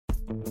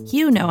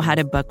You know how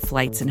to book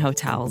flights and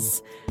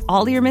hotels.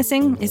 All you're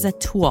missing is a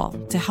tool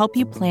to help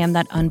you plan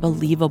that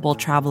unbelievable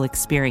travel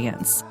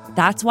experience.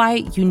 That's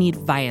why you need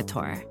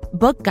Viator.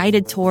 Book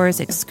guided tours,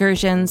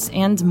 excursions,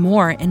 and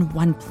more in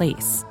one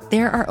place.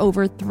 There are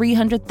over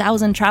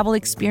 300,000 travel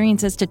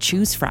experiences to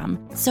choose from,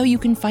 so you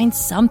can find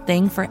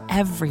something for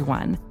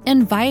everyone.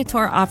 And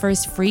Viator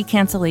offers free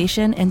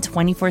cancellation and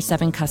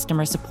 24/7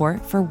 customer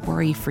support for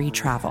worry-free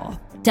travel.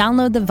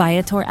 Download the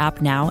Viator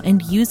app now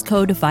and use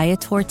code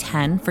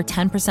Viator10 for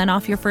 10%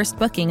 off your first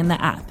booking in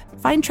the app.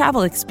 Find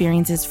travel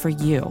experiences for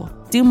you.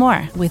 Do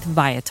more with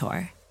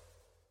Viator.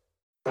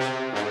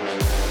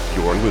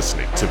 You're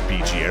listening to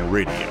BGN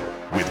Radio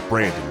with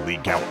Brandon Lee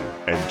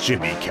Gowton and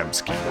Jimmy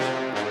Kempski.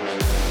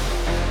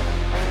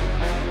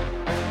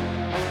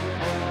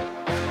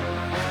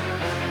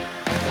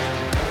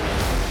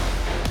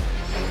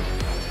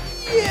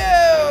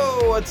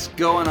 Yo! What's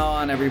going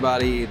on,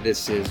 everybody?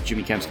 This is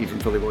Jimmy Kempski from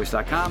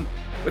PhillyVoice.com.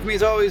 With me,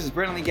 as always, is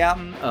Brandon Lee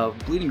Gowton of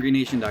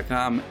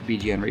BleedingGreenNation.com,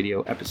 BGN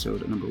Radio,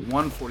 episode number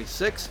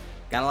 146.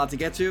 Got a lot to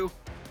get to.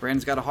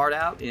 Brandon's got a heart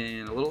out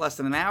in a little less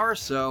than an hour,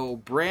 so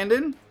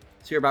Brandon,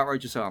 let's hear about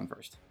Righteous Felon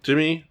first.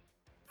 Jimmy,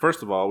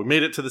 first of all, we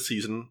made it to the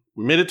season.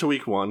 We made it to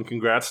week one.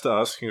 Congrats to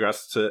us.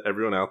 Congrats to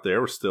everyone out there.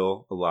 We're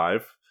still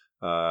alive.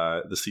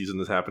 The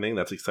season is happening.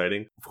 That's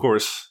exciting. Of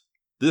course,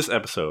 this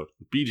episode,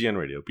 BGN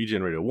Radio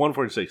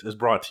 146, is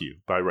brought to you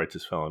by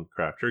Righteous Felon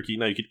Craft Jerky.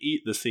 Now, you can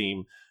eat the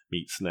same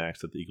meat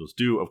snacks that the Eagles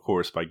do, of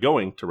course, by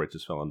going to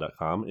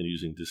righteousfelon.com and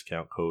using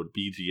discount code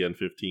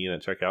BGN15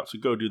 at checkout. So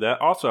go do that.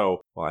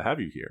 Also, while I have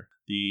you here,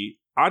 the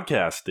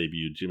Oddcast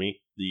debuted, Jimmy.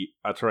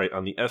 That's right,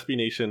 on the SB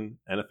Nation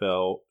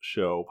NFL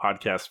show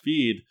podcast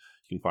feed,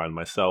 you can find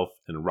myself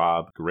and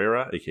Rob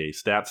Guerrera, aka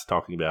Stats,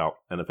 talking about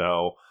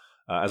NFL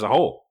as a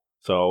whole.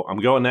 So I'm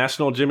going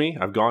national, Jimmy.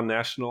 I've gone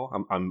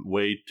national. I'm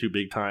way too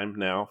big time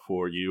now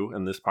for you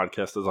and this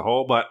podcast as a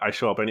whole, but I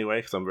show up anyway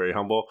because I'm very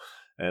humble.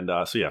 And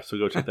so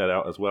go check that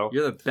out as well.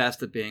 You're the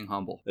best at being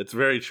humble. It's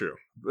very true.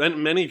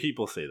 And many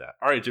people say that.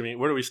 All right, Jimmy,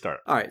 where do we start?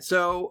 All right,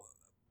 so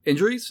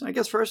injuries, I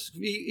guess, first.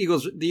 The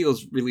Eagles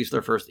released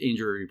their first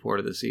injury report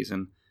of the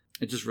season.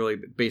 It's just really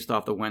based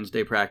off the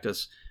Wednesday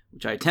practice,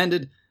 which I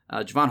attended.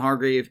 Javon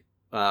Hargrave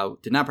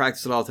did not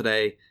practice at all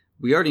today.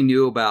 We already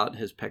knew about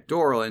his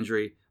pectoral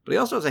injury, but he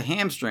also has a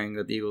hamstring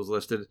that the Eagles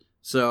listed.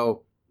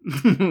 So,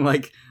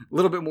 like, a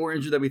little bit more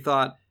injured than we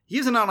thought. He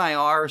isn't on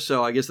IR,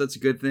 so I guess that's a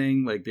good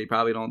thing. Like, they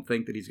probably don't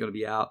think that he's going to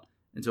be out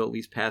until at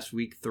least past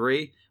week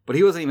 3. But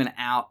he wasn't even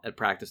out at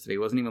practice today. He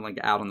wasn't even,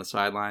 out on the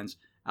sidelines.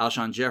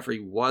 Alshon Jeffrey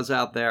was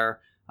out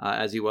there,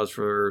 as he was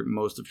for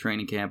most of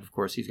training camp. Of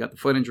course, he's got the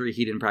foot injury.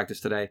 He didn't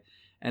practice today.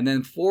 And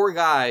then 4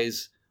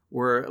 guys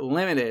were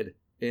limited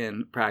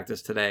in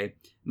practice today.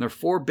 And they're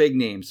 4 big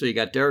names. So you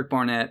got Derek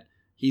Barnett.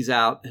 He's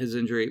out. His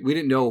injury. We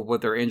didn't know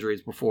what their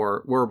injuries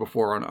were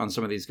before on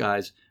some of these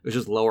guys. It was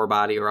just lower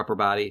body or upper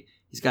body.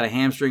 He's got a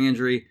hamstring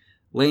injury.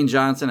 Lane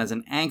Johnson has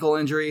an ankle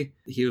injury.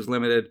 He was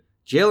limited.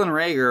 Jalen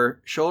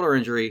Reagor, shoulder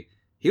injury.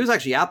 He was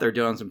actually out there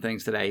doing some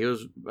things today. He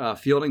was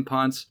fielding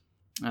punts.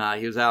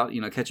 He was out,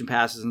 catching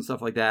passes and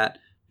stuff like that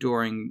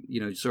during,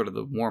 sort of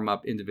the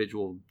warm-up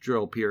individual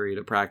drill period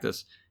of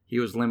practice. He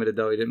was limited,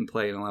 though. He didn't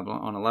play on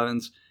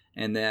 11s.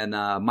 And then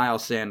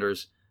Miles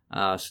Sanders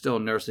still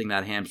nursing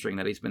that hamstring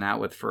that he's been out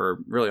with for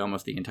really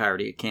almost the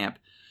entirety of camp.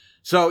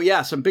 So,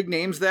 yeah, some big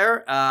names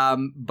there.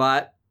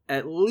 But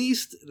at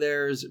least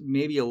there's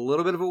maybe a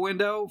little bit of a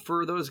window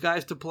for those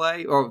guys to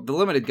play. Or the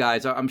limited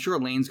guys. I'm sure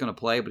Lane's going to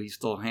play, but he's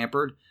still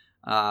hampered.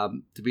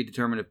 To be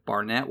determined if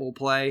Barnett will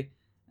play.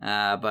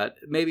 But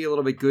maybe a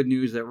little bit good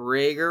news that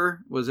Reagor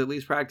was at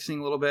least practicing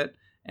a little bit.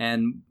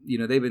 And,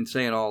 they've been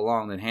saying all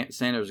along that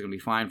Sanders is going to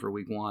be fine for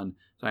week 1.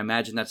 So I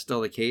imagine that's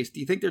still the case. Do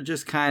you think they're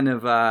just kind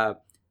of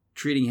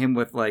treating him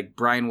with,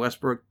 Brian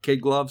Westbrook kid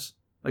gloves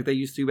like they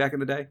used to back in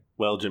the day?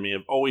 Well, Jimmy,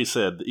 I've always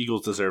said the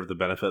Eagles deserve the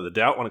benefit of the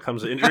doubt when it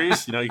comes to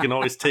injuries. You can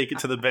always take it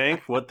to the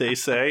bank, what they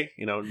say.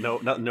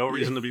 No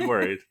reason to be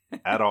worried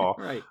at all.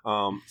 Right.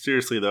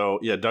 Seriously, though,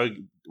 yeah,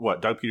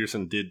 Doug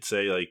Peterson did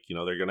say,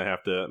 they're going to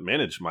have to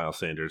manage Miles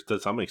Sanders to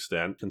some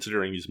extent,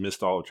 considering he's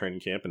missed all of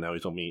training camp and now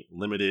he's only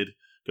limited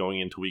going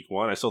into week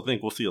 1. I still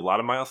think we'll see a lot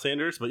of Miles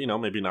Sanders, but,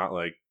 maybe not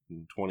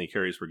 20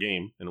 carries per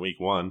game in week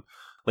 1.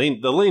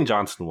 The Lane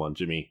Johnson one,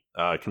 Jimmy,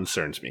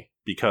 concerns me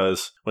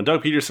because when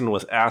Doug Peterson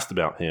was asked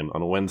about him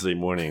on a Wednesday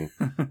morning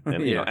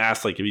and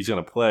asked if he's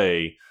going to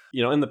play,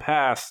 in the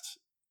past,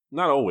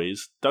 not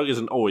always, Doug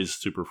isn't always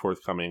super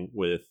forthcoming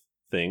with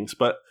things,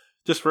 but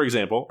just for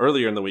example,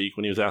 earlier in the week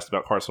when he was asked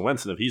about Carson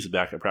Wentz and if he's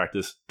back at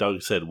practice,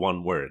 Doug said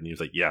one word and he was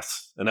like,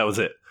 yes, and that was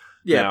it.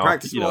 Yeah, now,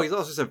 practice. Well, he's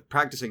also said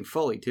practicing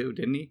fully too,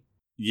 didn't he?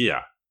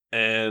 Yeah,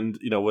 and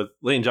with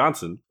Lane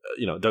Johnson,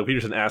 Doug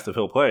Peterson asked if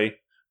he'll play.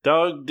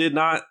 Doug did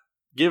not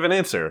give an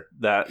answer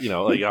that,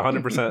 like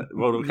 100%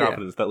 vote of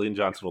confidence that Lane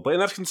Johnson will play.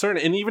 And that's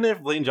concerning. And even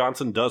if Lane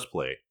Johnson does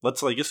play,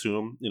 let's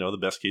assume, the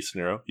best case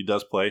scenario, he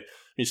does play.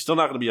 He's still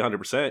not going to be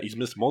 100%. He's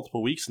missed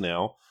multiple weeks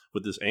now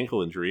with this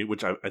ankle injury,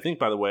 which I think,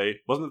 by the way,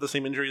 wasn't it the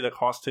same injury that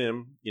cost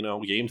him,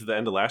 games at the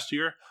end of last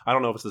year? I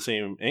don't know if it's the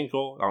same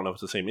ankle. I don't know if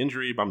it's the same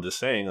injury, but I'm just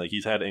saying,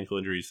 he's had ankle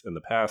injuries in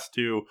the past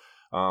too.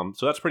 So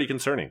that's pretty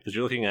concerning because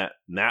you're looking at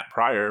Matt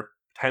Pryor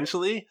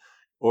potentially,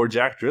 or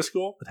Jack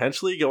Driscoll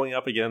potentially going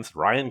up against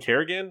Ryan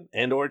Kerrigan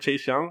and or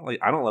Chase Young.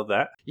 I don't love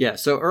that. Yeah.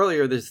 So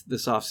earlier this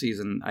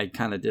offseason, I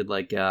kind of did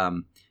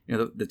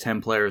the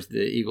 10 players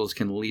the Eagles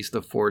can least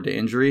afford to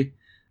injury.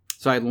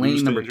 So I had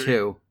Lane number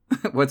 2.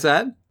 What's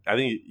that? I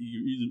think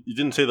you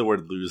didn't say the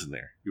word lose in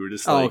there. You were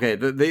just okay.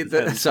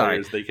 The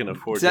sorry. They can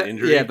afford to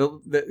injury. Yeah,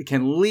 the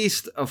can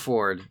least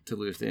afford to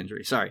lose to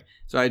injury. Sorry.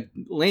 So I had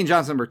Lane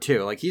Johnson number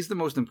 2. He's the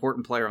most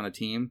important player on the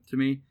team to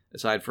me,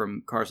 aside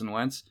from Carson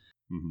Wentz.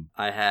 Mm-hmm.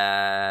 I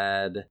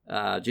had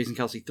Jason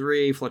Kelce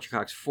 3, Fletcher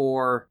Cox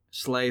 4,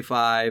 Slay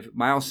 5,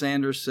 Miles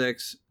Sanders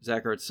 6,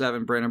 Zach Ertz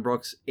 7, Brandon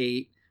Brooks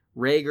 8,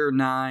 Reagor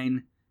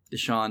 9,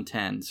 Deshaun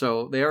 10.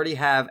 So they already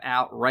have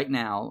out right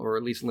now, or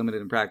at least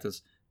limited in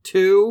practice,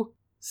 2,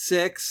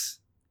 6,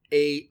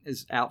 8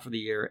 is out for the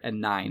year,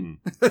 and 9.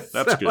 That's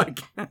so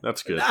good.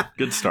 That's good.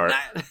 Good start.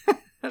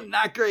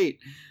 Not great.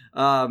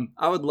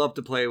 I would love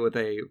to play with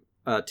a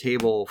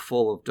table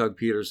full of Doug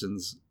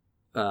Peterson's.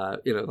 No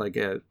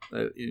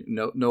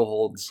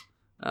holds,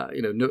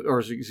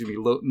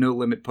 no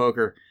limit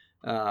poker,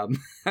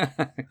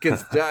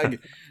 because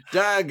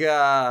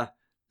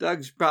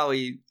Doug's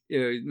probably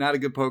not a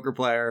good poker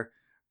player.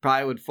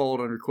 Probably would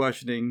fold under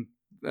questioning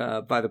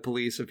by the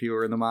police if he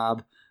were in the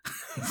mob.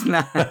 It's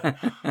not.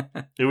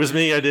 It was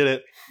me. I did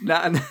it.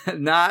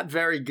 Not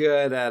very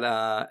good at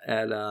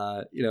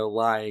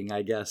lying,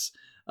 I guess.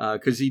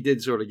 Because he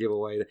did sort of give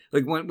away,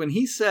 when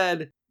he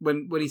said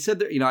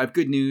that, I have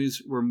good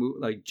news.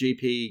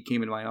 JP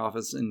came into my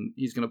office and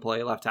he's going to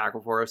play left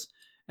tackle for us.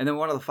 And then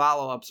one of the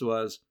follow-ups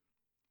was,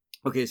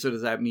 okay, so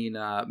does that mean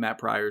Matt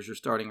Pryor's your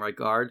starting right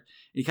guard? And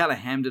he kind of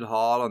hemmed and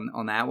hawed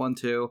on that one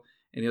too.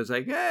 And he was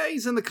like,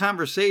 he's in the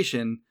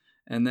conversation.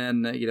 And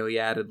then, he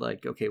added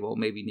okay, well,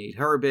 maybe Nate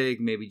Herbig,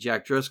 maybe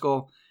Jack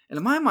Driscoll. And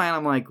in my mind,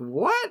 I'm like,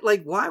 what?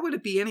 Why would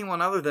it be anyone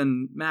other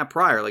than Matt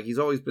Pryor? He's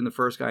always been the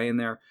first guy in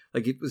there.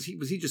 Was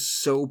he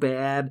just so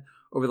bad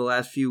over the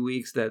last few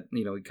weeks that,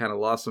 he kind of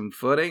lost some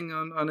footing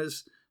on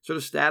his sort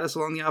of status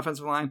along the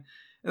offensive line?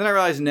 And then I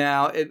realize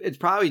now it's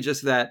probably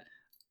just that,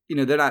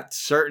 they're not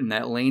certain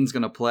that Lane's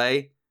going to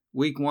play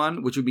week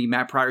 1, which would be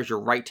Matt Pryor's your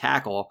right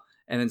tackle,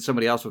 and then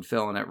somebody else would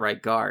fill in at right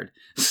guard.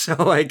 So,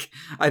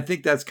 I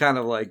think that's kind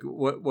of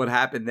what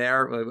happened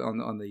there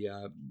on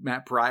the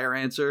Matt Pryor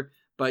answer.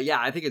 But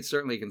yeah, I think it's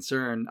certainly a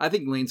concern. I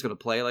think Lane's going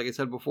to play, like I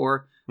said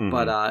before. Mm-hmm.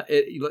 But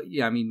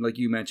like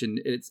you mentioned,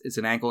 it's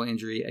an ankle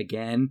injury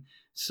again.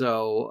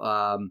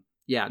 So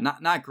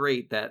not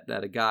great that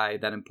a guy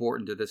that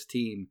important to this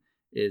team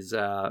is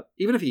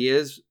even if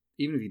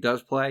he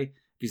does play, if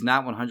he's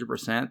not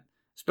 100%,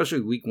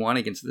 especially week 1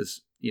 against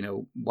this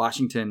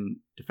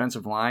Washington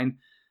defensive line.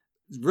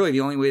 Really,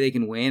 the only way they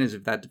can win is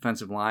if that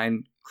defensive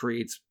line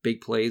creates big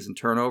plays and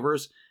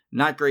turnovers.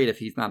 Not great if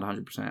he's not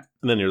 100%.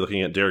 And then you're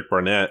looking at Derek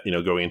Barnett,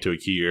 going into a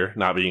key year,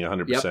 not being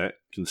 100%,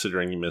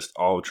 considering he missed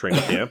all of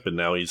training camp, and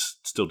now he's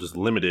still just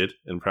limited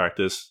in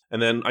practice.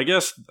 And then I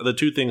guess the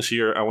two things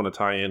here I want to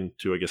tie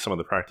into, some of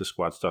the practice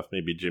squad stuff,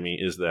 maybe, Jimmy,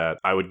 is that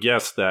I would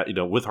guess that,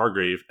 with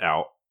Hargrave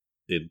out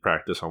in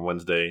practice on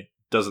Wednesday,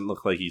 doesn't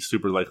look like he's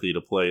super likely to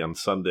play on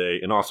Sunday.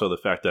 And also the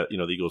fact that,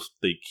 the Eagles,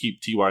 they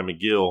keep T.Y.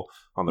 McGill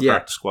on the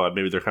practice squad.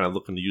 Maybe they're kind of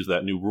looking to use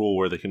that new rule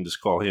where they can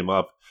just call him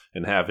up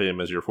and have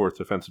him as your 4th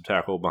defensive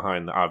tackle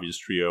behind the obvious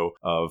trio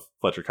of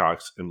Fletcher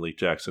Cox and Malik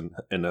Jackson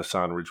and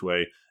Hassan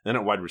Ridgeway. And then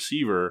at wide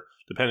receiver,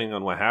 depending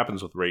on what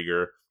happens with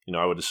Reagor,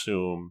 I would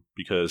assume,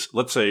 because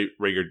let's say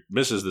Reagor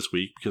misses this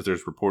week, because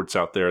there's reports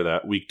out there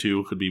that week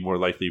 2 could be more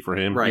likely for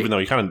him, even though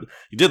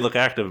he did look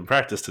active in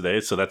practice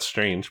today, so that's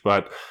strange.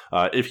 But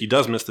if he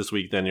does miss this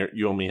week, then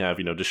you only have,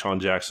 Deshaun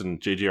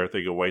Jackson, J.J.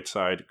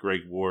 Arcega-Whiteside,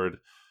 Greg Ward,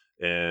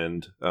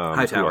 and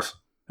Hightower.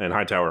 And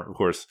Hightower, of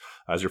course,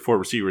 as your 4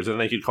 receivers. And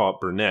they could call it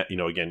Burnett,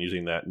 again,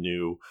 using that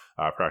new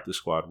practice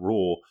squad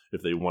rule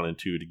if they wanted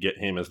to get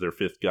him as their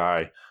 5th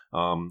guy.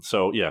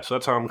 So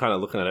that's how I'm kind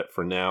of looking at it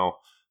for now.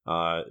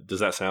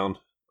 Does that sound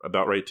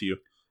about right to you?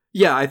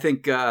 Yeah, I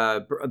think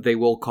they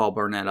will call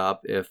Burnett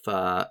up if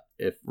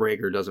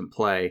Reagor doesn't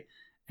play.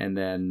 And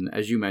then,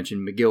 as you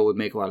mentioned, McGill would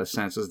make a lot of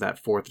sense as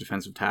that 4th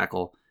defensive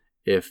tackle.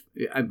 If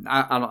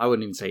I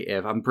wouldn't even say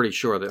if. I'm pretty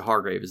sure that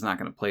Hargrave is not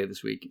going to play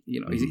this week. He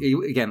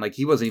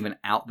wasn't even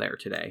out there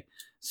today.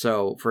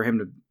 So for him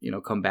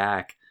to come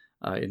back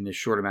in this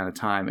short amount of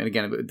time, and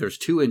again, there's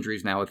 2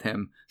 injuries now with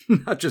him,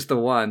 not just the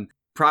one.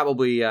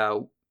 Probably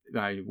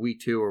week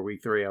 2 or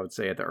week 3, I would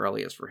say at the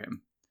earliest for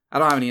him. I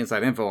don't have any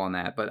inside info on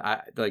that, but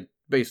I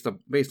based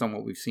on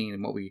what we've seen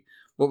and we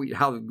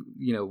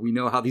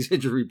know how these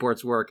injury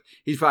reports work.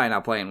 He's probably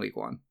not playing week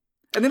 1.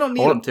 And they don't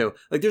need him to.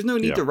 There's no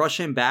need to rush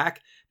him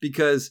back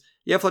because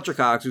you have Fletcher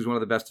Cox, who's one of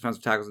the best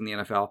defensive tackles in the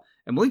NFL,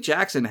 And Malik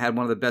Jackson had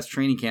one of the best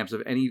training camps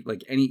of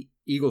any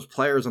Eagles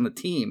players on the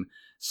team.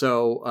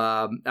 So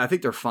I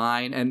think they're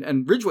fine.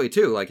 And Ridgeway,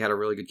 too, had a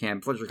really good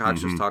camp. Fletcher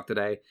Cox just talked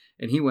today,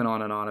 and he went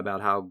on and on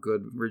about how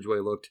good Ridgeway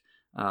looked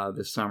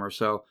this summer.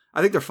 So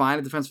I think they're fine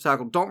at defensive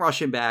tackle. Don't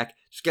rush him back.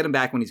 Just get him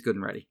back when he's good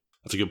and ready.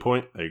 That's a good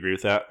point. I agree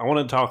with that. I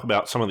want to talk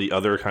about some of the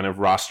other kind of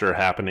roster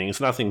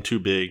happenings. Nothing too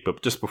big,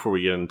 but just before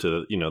we get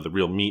into, the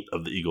real meat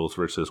of the Eagles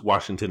versus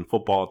Washington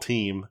football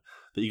team,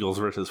 the Eagles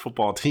versus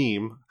football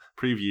team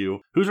preview.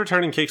 Who's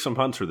returning kicks and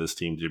punts for this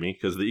team, Jimmy?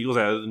 Because the Eagles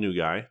added a new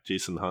guy,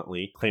 Jason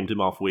Huntley, claimed him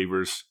off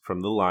waivers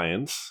from the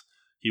Lions.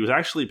 He was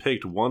actually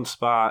picked one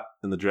spot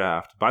in the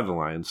draft by the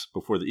Lions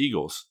before the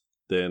Eagles.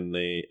 Then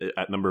they,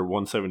 at number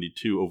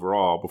 172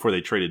 overall, before they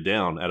traded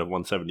down out of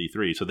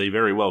 173. So they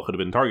very well could have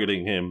been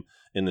targeting him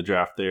in the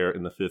draft there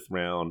in the 5th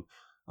round.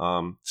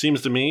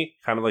 Seems to me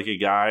kind of like a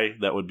guy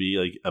that would be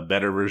like a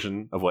better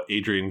version of what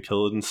Adrian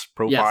Killen's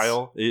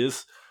profile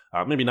is.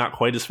 Maybe not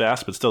quite as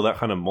fast, but still that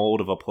kind of mold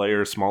of a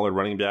player, smaller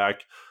running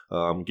back.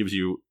 Gives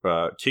you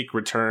kick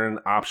return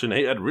option.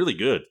 He had really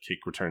good kick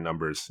return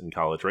numbers in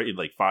college, right? He had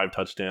like 5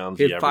 touchdowns.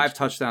 He had 5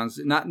 touchdowns,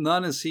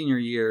 none his senior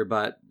year,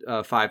 but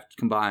 5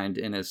 combined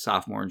in his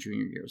sophomore and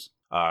junior years.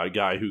 A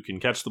guy who can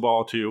catch the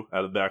ball too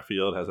out of the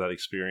backfield, has that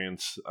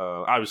experience.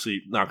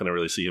 Obviously, not going to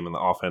really see him in the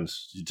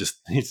offense.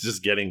 He's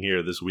just getting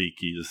here this week.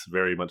 He's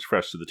very much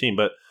fresh to the team.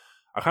 But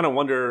I kind of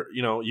wonder,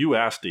 you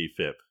asked Dave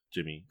Phipp,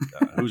 Jimmy,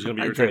 who's going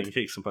to be returning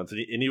kicks and punts,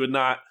 and he would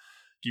not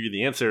give you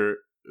the answer.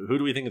 Who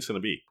do we think it's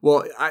going to be?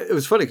 Well, it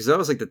was funny because that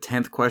was like the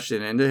 10th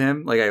question into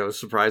him. I was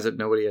surprised that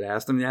nobody had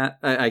asked him yet.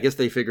 I guess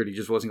they figured he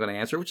just wasn't going to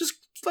answer, which is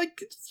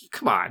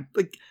come on.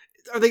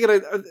 Are they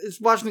going to,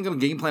 is Washington going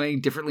to game plan any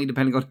differently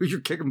depending on who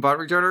your kick and punt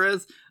returner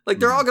is?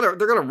 They're all going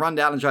to run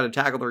down and try to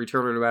tackle the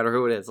returner no matter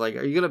who it is. Are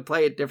you going to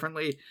play it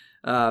differently?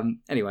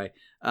 Anyway,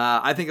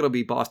 I think it'll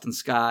be Boston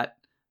Scott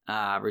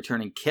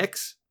returning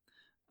kicks.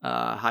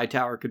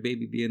 Hightower could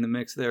maybe be in the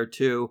mix there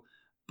too.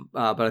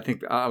 But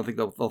I don't think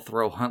they'll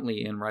throw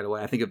Huntley in right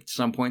away. I think at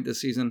some point this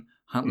season,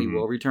 Huntley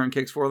will return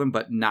kicks for them,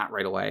 but not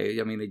right away.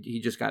 I mean, he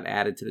just got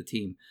added to the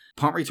team.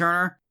 Punt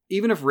returner,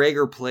 even if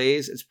Rager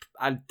plays,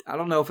 I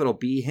don't know if it'll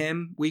be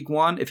him week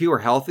 1. If he were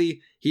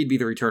healthy, he'd be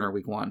the returner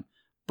week 1.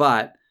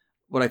 But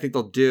what I think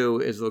they'll do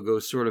is they'll go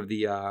sort of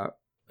the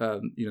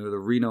the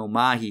Reno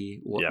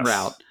Mahi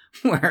route,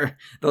 where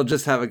they'll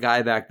just have a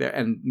guy back there,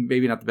 and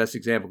maybe not the best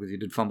example because he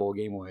did fumble a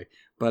game away,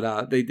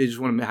 but they just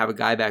want to have a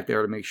guy back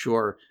there to make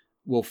sure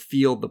will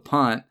field the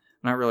punt.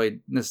 Not really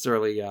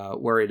necessarily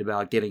worried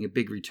about getting a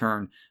big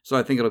return. So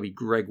I think it'll be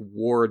Greg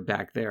Ward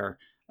back there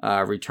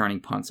returning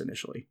punts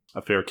initially.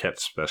 A fair catch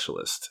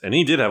specialist. And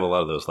he did have a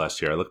lot of those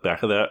last year. I look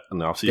back at that in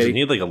the offseason. He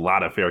had a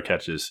lot of fair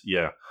catches.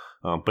 Yeah.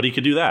 But he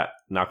could do that.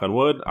 Knock on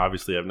wood.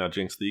 Obviously, I've not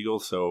jinxed the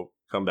Eagles, so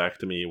come back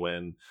to me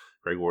when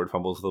Greg Ward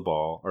fumbles the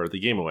ball or the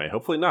game away.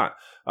 Hopefully not.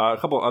 A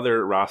couple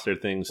other roster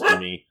things to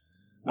me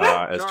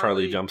as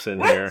Charlie jumps in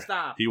here.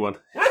 Stop. He won.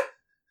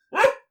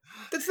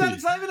 It's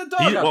not even a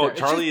dog out there.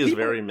 Charlie is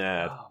very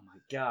mad. Oh, my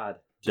God.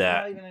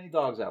 There's not even any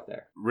dogs out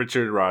there.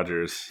 Richard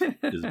Rodgers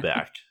is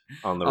back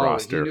on the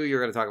roster. You knew you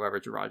were going to talk about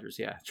Richard Rodgers.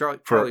 Yeah.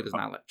 Charlie does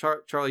not like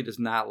Charlie does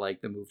not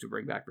like the move to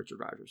bring back Richard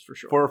Rodgers, for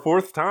sure. For a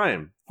 4th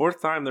time.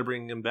 4th time they're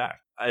bringing him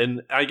back.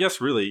 And I guess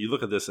really you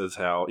look at this as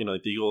how,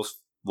 the Eagles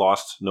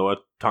lost Noah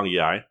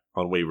Tongiai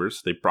on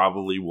waivers. They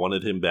probably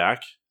wanted him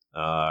back.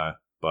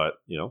 But,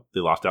 they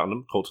lost out on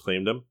him. Colts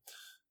claimed him.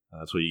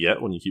 That's what you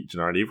get when you keep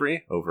Jannard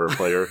Avery over a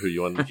player who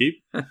you wanted to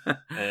keep.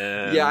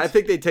 And yeah, I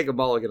think they'd take a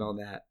mulligan on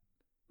that.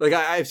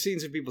 I've seen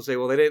some people say,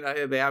 well,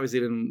 they obviously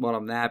didn't want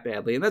him that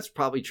badly, and that's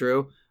probably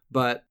true.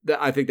 But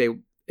I think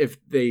if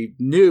they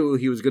knew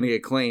he was going to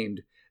get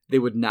claimed, they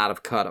would not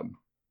have cut him.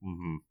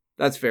 Mm-hmm.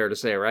 That's fair to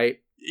say, right?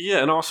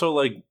 Yeah, and also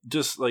I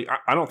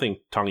don't think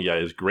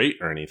Tongiai is great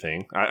or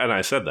anything, and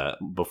I said that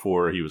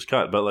before he was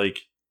cut, but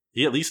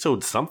he at least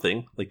showed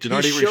something.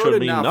 Jannard Avery showed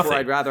me nothing.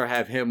 I'd rather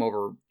have him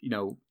over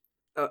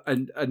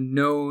a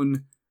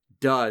known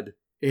dud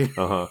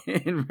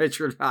in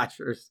Richard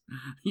Rodgers.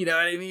 You know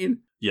what I mean?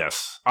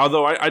 Yes.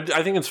 Although I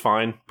think it's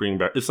fine bringing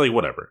back. It's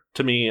whatever.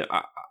 To me,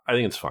 I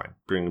think it's fine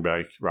bringing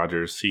back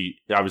Rodgers. He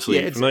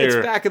obviously familiar.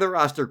 It's back of the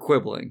roster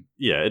quibbling.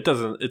 Yeah, it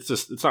doesn't.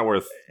 It's not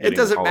worth. It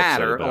doesn't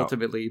matter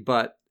ultimately,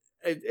 but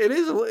it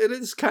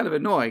is kind of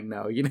annoying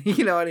though. You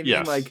know what I mean?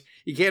 Yes.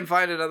 You can't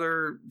find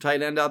another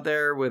tight end out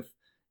there with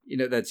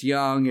that's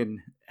young and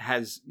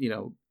has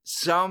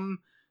some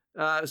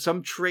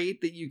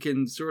trait that you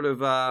can sort of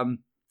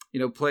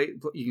play.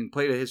 You can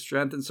play to his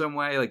strength in some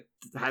way.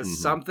 Has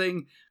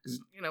something.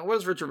 Because what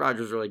does Richard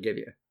Rodgers really give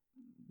you?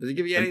 Does he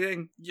give you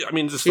anything? Yeah, I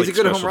mean, just he's a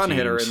good home run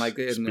hitter in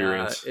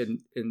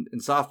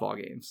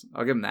softball games.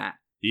 I'll give him that.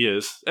 He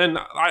is, and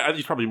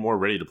he's probably more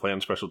ready to play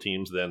on special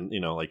teams than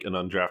an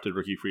undrafted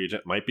rookie free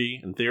agent might be.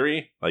 In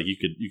theory, you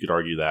could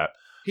argue that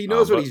he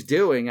knows what he's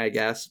doing, I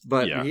guess,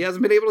 but he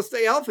hasn't been able to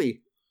stay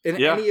healthy in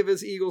any of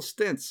his Eagles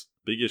stints.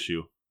 Big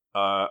issue.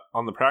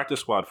 On the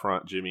practice squad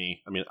front,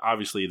 Jimmy, I mean,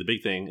 obviously the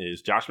big thing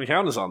is Josh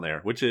McCown is on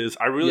there, which is,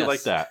 I really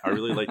like that. I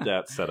really like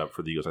that setup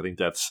for the Eagles. I think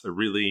that's a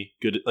really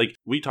good, like,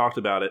 we talked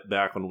about it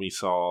back when we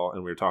saw,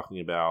 and we were talking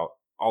about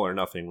All or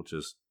Nothing, which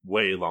is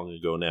way long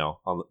ago now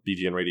on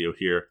BGN Radio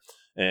here.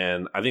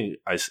 And I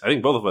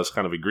think both of us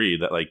kind of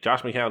agreed that, like,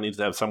 Josh McCown needs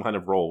to have some kind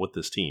of role with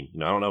this team.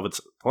 I don't know if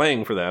it's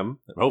playing for them,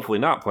 hopefully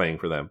not playing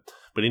for them,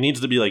 but he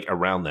needs to be, like,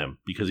 around them,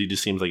 because he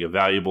just seems like a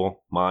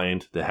valuable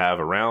mind to have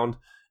around.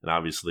 And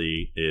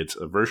obviously, it's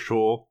a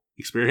virtual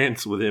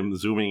experience with him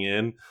zooming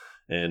in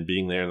and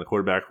being there in the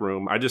quarterback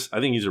room. I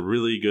think he's a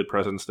really good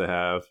presence to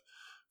have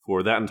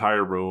for that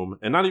entire room,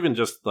 and not even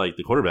just like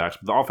the quarterbacks,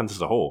 but the offense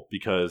as a whole.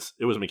 Because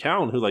it was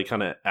McCown who like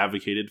kind of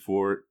advocated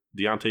for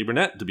Deontay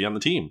Burnett to be on the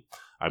team,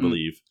 I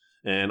believe,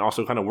 and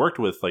also kind of worked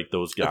with like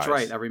those guys. That's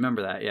right, I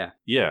remember that.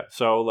 Yeah.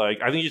 So like,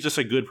 I think he's just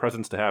a good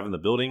presence to have in the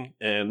building,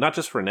 and not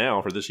just for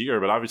now, for this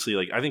year, but obviously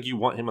like I think you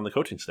want him on the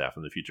coaching staff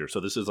in the future. So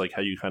this is like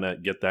how you kind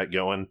of get that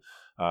going.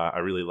 I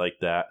really like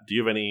that. Do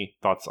you have any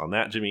thoughts on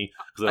that, Jimmy?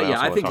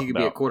 I think he could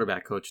be a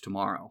quarterback coach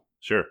tomorrow.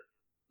 Sure.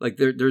 Like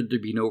there'd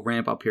be no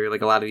ramp up period.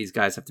 Like a lot of these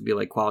guys have to be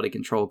like quality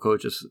control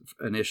coaches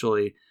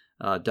initially.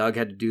 Doug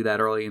had to do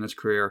that early in his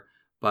career,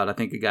 but I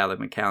think a guy like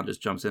McCown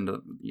just jumps into,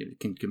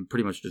 can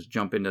pretty much just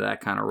jump into that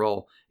kind of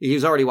role.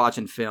 He's already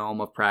watching film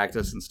of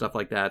practice and stuff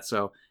like that,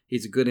 so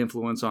he's a good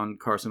influence on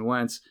Carson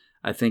Wentz.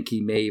 I think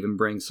he may even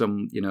bring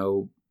some,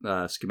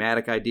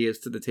 schematic ideas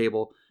to the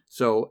table.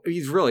 So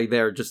he's really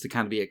there just to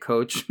kind of be a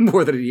coach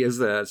more than he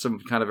is some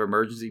kind of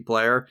emergency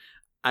player.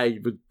 I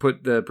would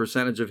put the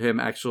percentage of him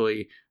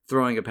actually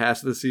throwing a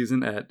pass this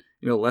season at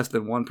less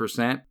than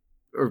 1%,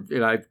 or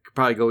I could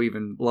probably go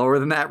even lower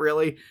than that,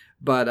 really.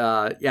 But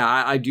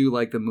I do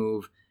like the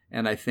move,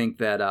 and I think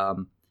that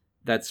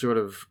that sort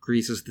of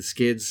greases the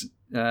skids,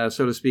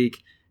 so to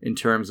speak, in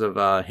terms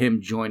of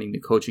him joining the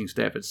coaching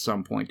staff at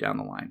some point down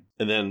the line.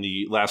 And then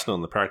the last note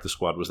on the practice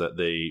squad was that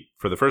they,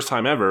 for the first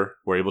time ever,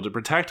 were able to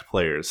protect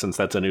players, since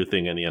that's a new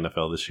thing in the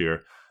NFL this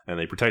year. And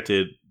they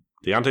protected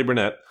Deontay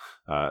Burnett,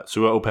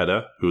 Sua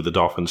Opeta, who the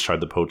Dolphins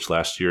tried to poach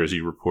last year, as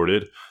you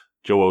reported,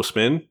 Joe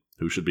Osman,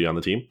 who should be on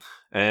the team,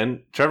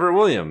 and Trevor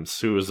Williams,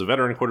 who is a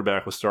veteran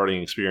quarterback with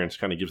starting experience,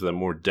 kind of gives them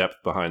more depth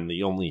behind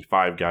the only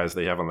 5 guys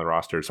they have on the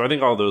roster. So I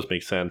think all those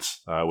make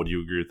sense. Would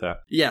you agree with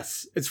that?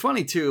 Yes. It's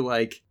funny, too,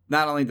 like,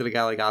 not only did a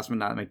guy like Osman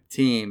not make the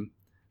team,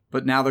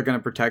 but now they're going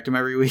to protect him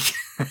every week.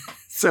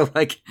 So,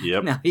 like,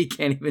 Now he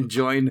can't even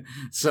join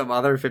some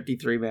other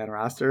 53-man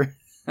roster,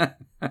 which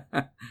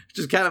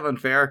is kind of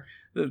unfair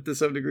to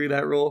some degree,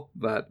 that rule,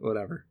 but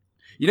whatever.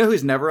 You know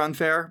who's never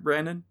unfair,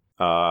 Brandon?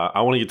 I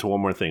want to get to one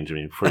more thing,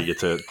 Jimmy, before you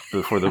get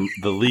before the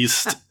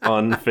least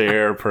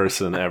unfair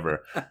person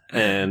ever.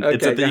 And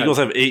it's that the Eagles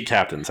have 8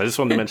 captains. I just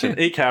wanted to mention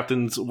 8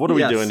 captains. What are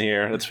we doing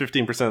here? It's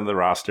 15% of the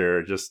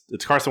roster. It's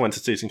Carson Wentz,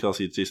 it's Jason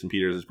Kelce, it's Jason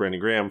Peters, it's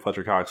Brandon Graham,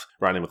 Fletcher Cox,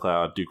 Rodney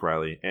McLeod, Duke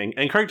Riley,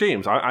 and Craig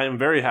James. I am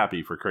very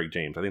happy for Craig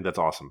James. I think that's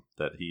awesome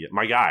that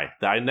my guy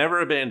that I never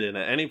abandon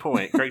at any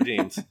point, Craig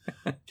James,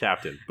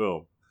 captain.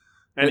 Boom.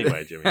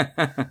 Anyway, Jimmy.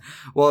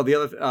 Well, the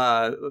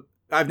other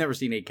I've never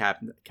seen 8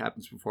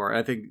 captains before.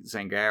 I think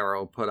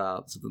Zangaro put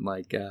out something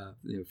like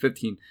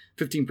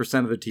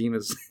 15% of the team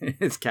is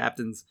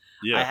captains.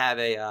 Yeah. I have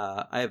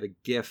a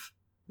GIF.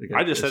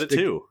 I just said it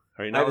too.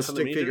 Are you not I have a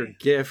stick figure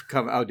GIF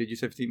come. Oh, did you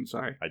say 15?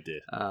 Sorry, I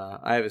did.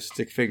 I have a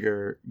stick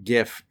figure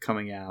GIF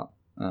coming out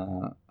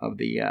of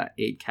the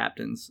 8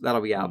 captains.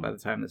 That'll be out by the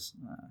time this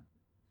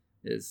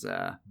is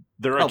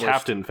they're published. A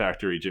captain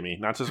factory, Jimmy,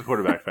 not just a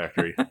quarterback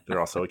factory. They're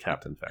also a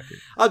captain factory.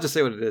 I'll just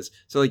say what it is.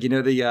 So, like,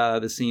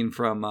 the scene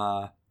from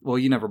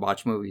you never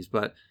watch movies,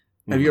 but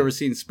have you ever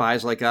seen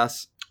Spies Like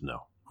Us? No,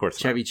 of course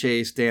not. Chevy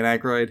Chase, Dan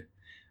Aykroyd.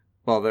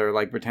 Well, they're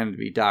like pretending to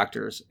be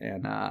doctors,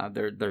 and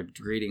they're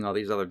greeting all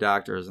these other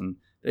doctors, and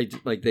they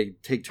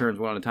take turns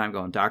one at a time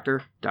going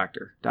doctor,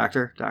 doctor,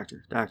 doctor,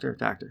 doctor, doctor,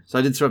 doctor. So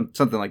I did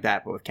something like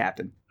that, but with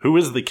captain. Who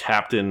is the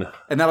captain?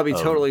 And that'll be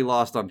totally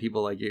lost on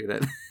people like you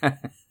that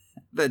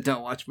that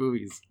don't watch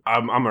movies.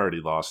 I'm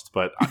already lost,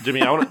 but Jimmy,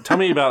 tell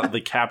me about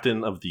the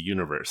captain of the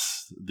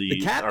universe.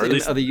 The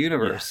captain of the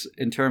universe,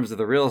 in terms of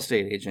the real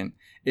estate agent,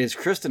 is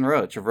Kristen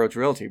Roach of Roach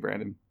Realty,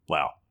 Brandon.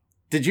 Wow.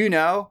 Did you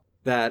know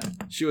that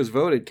she was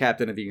voted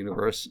captain of the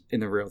universe in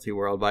the realty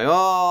world by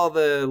all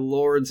the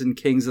lords and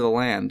kings of the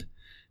land?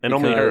 And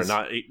only her,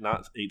 not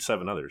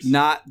 7 others.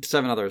 Not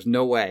 7 others.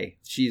 No way.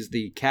 She's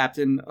the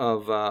captain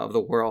of the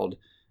world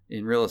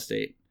in real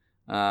estate.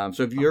 So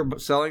if you're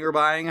selling or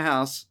buying a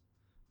house,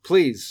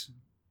 please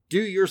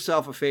do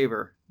yourself a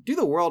favor. Do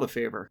the world a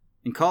favor.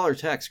 And call or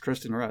text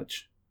Kristen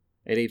Roach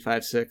at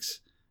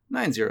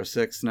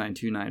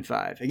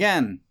 856-906-9295.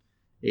 Again,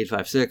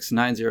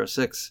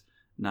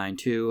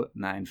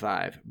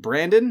 856-906-9295.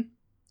 Brandon?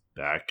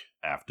 Back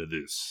after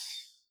this.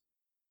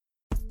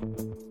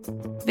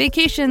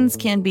 Vacations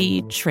can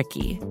be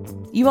tricky.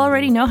 You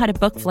already know how to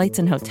book flights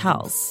and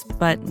hotels,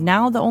 but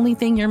now the only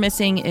thing you're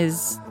missing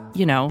is,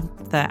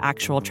 the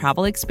actual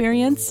travel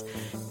experience.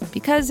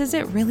 Because is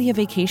it really a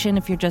vacation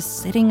if you're just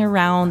sitting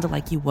around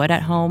like you would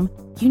at home?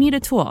 You need a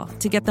tool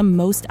to get the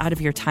most out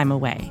of your time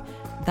away.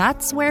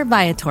 That's where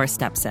Viator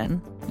steps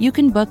in. You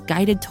can book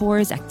guided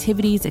tours,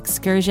 activities,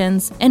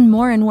 excursions, and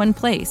more in one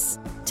place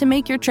to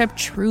make your trip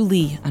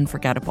truly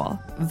unforgettable.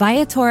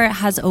 Viator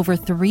has over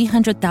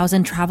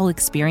 300,000 travel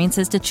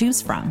experiences to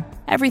choose from.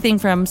 Everything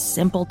from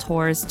simple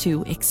tours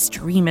to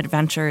extreme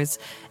adventures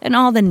and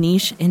all the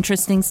niche,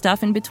 interesting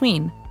stuff in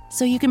between.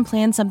 So you can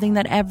plan something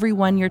that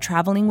everyone you're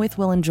traveling with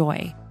will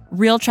enjoy.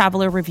 Real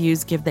traveler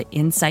reviews give the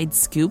inside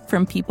scoop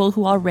from people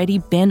who already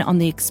been on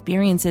the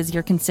experiences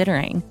you're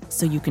considering,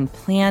 so you can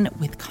plan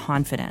with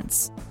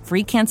confidence.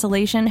 Free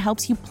cancellation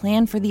helps you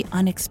plan for the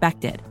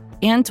unexpected.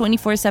 And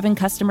 24/7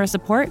 customer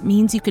support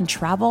means you can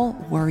travel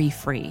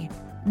worry-free.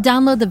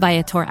 Download the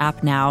Viator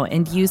app now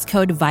and use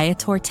code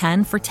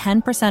Viator10 for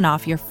 10%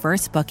 off your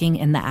first booking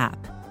in the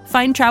app.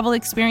 Find travel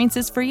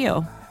experiences for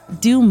you.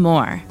 Do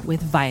more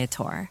with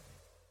Viator.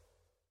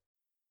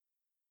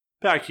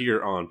 Back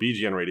here on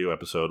BGN Radio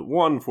episode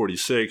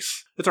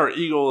 146. It's our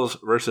Eagles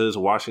versus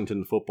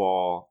Washington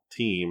football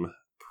team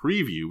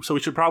preview. So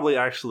we should probably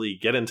actually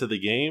get into the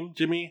game,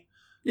 Jimmy.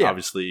 Yeah.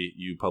 Obviously,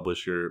 you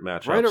publish your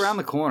matchups right around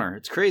the corner.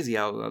 It's crazy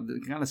how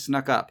it kind of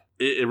snuck up.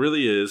 It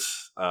really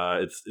is.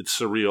 It's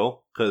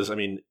surreal because, I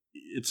mean,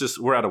 it's just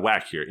we're out of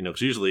whack here. You know,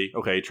 because usually,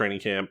 okay,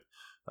 training camp,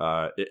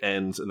 it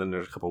ends and then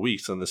there's a couple of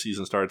weeks and the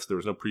season starts. There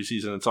was no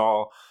preseason.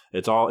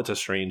 It's a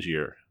strange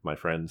year, my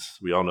friends.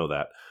 We all know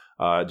that.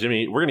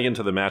 Jimmy, we're going to get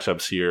into the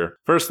matchups here.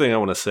 First thing I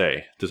want to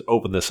say, just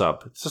open this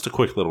up. It's just a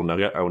quick little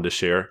nugget I want to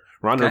share.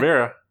 Ron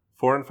Rivera,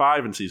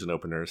 4-5 in season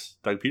openers.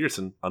 Doug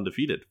Peterson,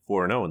 undefeated,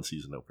 4-0 in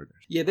season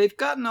openers. Yeah, they've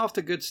gotten off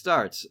to good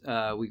starts.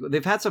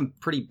 They've had some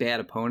pretty bad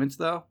opponents,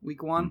 though,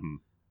 week one. Mm-hmm.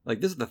 Like,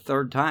 this is the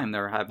third time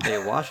they're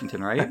at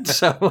Washington, right?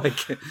 So,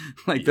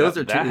 those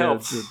are that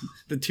helps.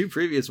 The two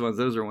previous ones,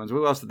 those are ones.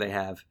 Who else did they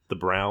have? The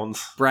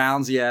Browns.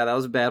 Browns, yeah, that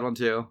was a bad one,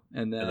 too.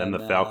 And then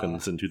the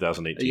Falcons in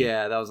 2018.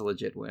 Yeah, that was a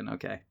legit win.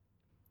 Okay.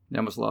 They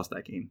almost lost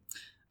that game.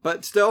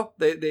 But still,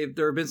 there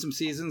have been some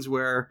seasons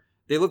where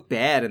they look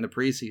bad in the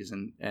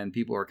preseason, and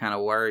people are kind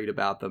of worried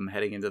about them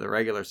heading into the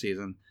regular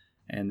season.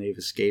 And they've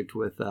escaped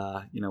with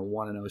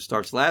 1-0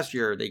 starts. Last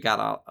year, they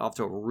got off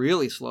to a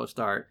really slow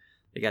start.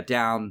 They got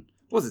down,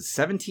 what was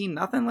it,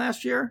 17-0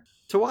 last year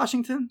to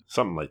Washington?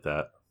 Something like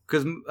that.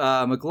 Because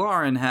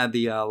McLaurin had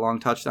the long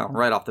touchdown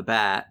right off the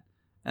bat.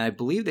 And I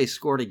believe they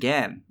scored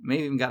again.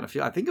 Maybe even gotten a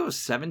few. I think it was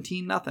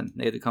 17-0.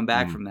 They had to come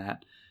back from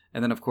that.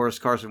 And then, of course,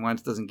 Carson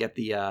Wentz doesn't get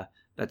the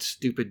that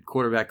stupid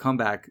quarterback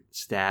comeback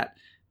stat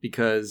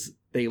because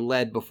they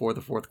led before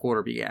the fourth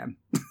quarter began.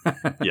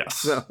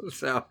 Yes.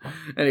 So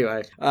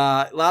anyway,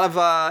 a lot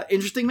of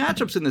interesting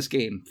matchups in this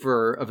game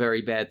for a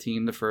very bad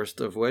team. The first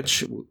of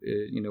which,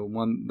 the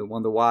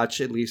one to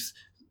watch, at least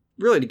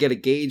really to get a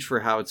gauge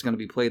for how it's going to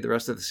be played the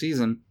rest of the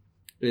season,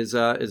 is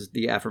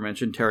the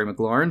aforementioned Terry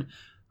McLaurin,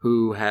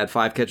 who had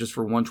 5 catches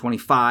for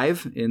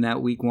 125 in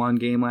that week 1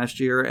 game last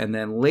year. And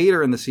then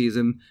later in the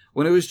season,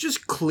 when it was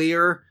just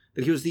clear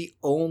that he was the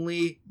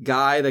only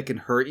guy that can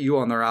hurt you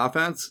on their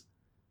offense,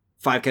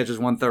 5 catches,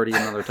 130,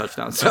 another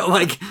touchdown. So,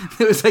 it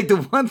was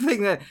the one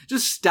thing that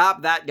just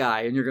stop that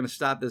guy and you're going to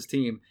stop this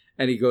team.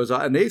 And he goes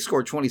on, and they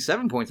scored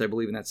 27 points, I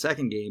believe, in that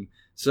second game.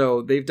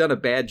 So they've done a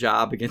bad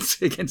job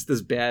against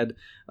this bad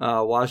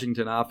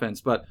Washington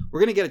offense. But we're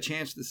going to get a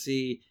chance to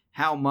see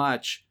how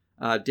much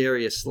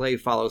Darius Slay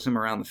follows him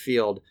around the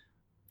field.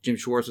 Jim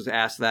Schwartz was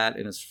asked that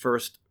in his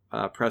first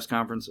press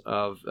conference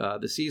of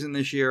the season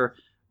this year.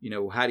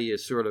 How do you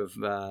sort of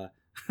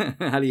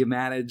how do you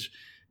manage,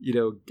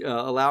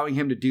 allowing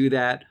him to do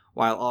that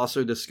while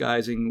also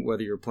disguising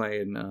whether you're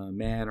playing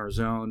man or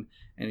zone?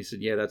 And he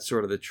said, yeah, that's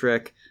sort of the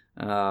trick.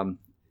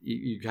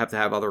 You have to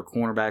have other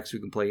cornerbacks who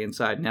can play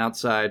inside and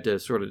outside to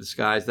sort of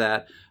disguise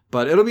that.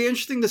 But it'll be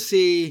interesting to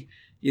see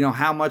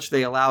how much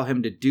they allow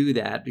him to do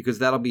that, because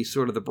that'll be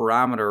sort of the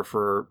barometer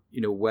for,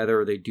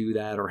 whether they do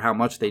that or how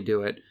much they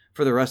do it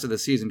for the rest of the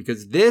season.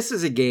 Because this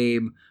is a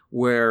game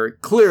where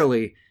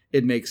clearly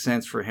it makes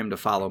sense for him to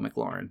follow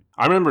McLaurin.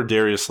 I remember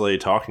Darius Slay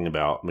talking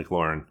about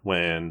McLaurin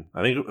when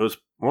I think it was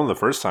one of the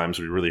first times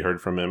we really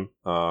heard from him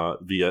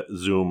via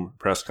Zoom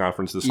press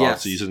conference this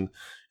offseason.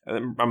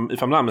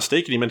 If I'm not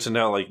mistaken, he mentioned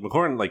how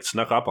McLaurin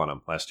snuck up on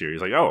him last year.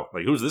 He's like, oh,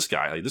 who's this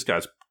guy? This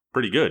guy's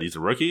pretty good. He's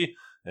a rookie.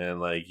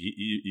 And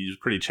he's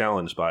pretty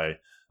challenged by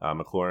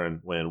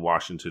McLaurin when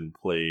Washington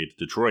played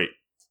Detroit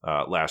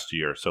last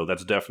year. So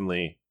that's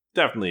definitely.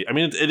 I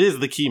mean, it is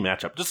the key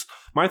matchup. Just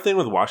my thing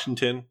with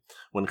Washington,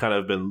 when kind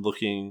of been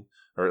looking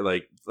or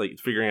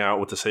figuring out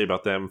what to say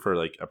about them for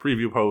a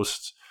preview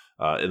post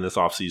in this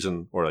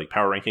offseason or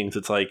power rankings.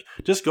 It's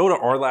just go to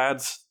our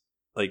lads,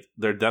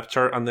 their depth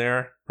chart on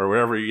there or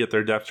wherever you get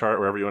their depth chart,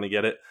 wherever you want to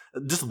get it.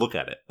 Just look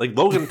at it.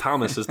 Logan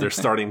Thomas is their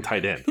starting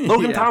tight end.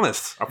 Logan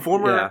Thomas, a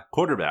former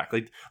quarterback.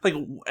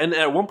 And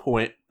at one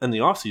point in the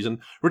offseason,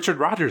 Richard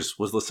Rodgers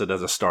was listed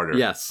as a starter.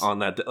 Yes. On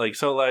that.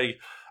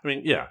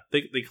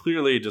 They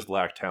clearly just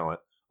lack talent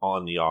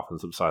on the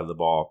offensive side of the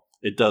ball.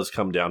 It does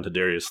come down to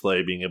Darius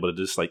Slay being able to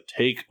just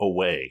take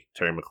away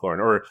Terry McLaurin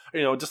or,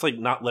 just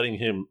not letting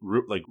him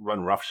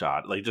run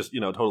roughshod,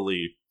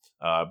 totally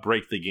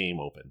break the game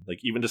open. Like,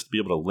 even just to be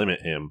able to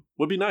limit him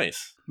would be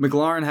nice.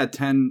 McLaurin had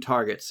 10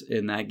 targets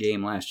in that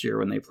game last year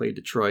when they played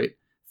Detroit.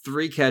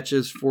 3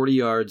 catches, 40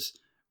 yards,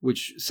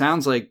 which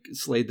sounds like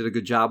Slade did a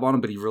good job on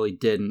him, but he really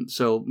didn't.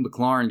 So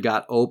McLaurin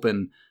got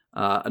open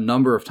a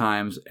number of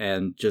times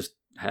and just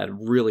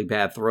had really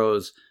bad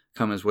throws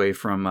come his way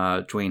from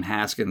Dwayne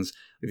Haskins.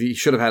 He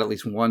should have had at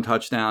least one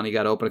touchdown. He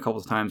got open a couple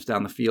of times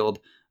down the field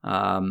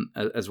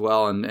as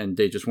well, and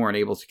they just weren't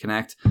able to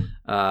connect.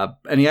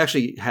 And he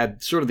actually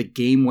had sort of the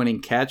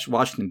game-winning catch.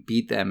 Washington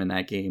beat them in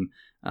that game,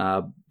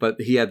 but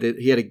he had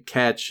a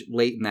catch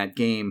late in that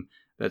game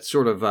that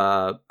sort of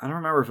I don't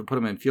remember if it put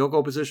him in field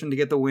goal position to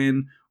get the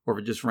win or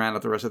if it just ran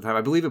out the rest of the time.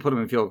 I believe it put him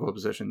in field goal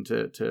position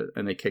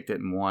and they kicked it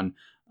and won.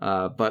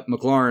 But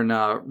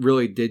McLaurin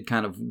really did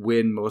kind of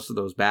win most of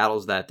those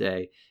battles that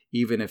day,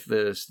 even if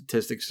the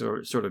statistics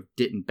sort of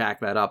didn't back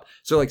that up.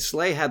 So like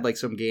Slay had like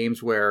some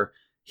games where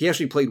he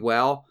actually played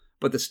well,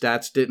 but the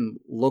stats didn't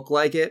look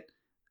like it.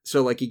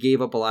 So like he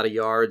gave up a lot of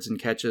yards and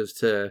catches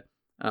to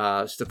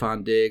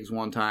Stephon Diggs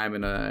one time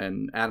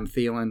and Adam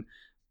Thielen,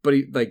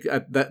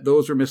 but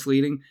those were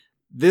misleading.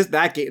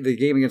 The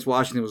game against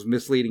Washington was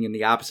misleading in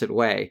the opposite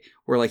way,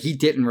 where like he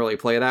didn't really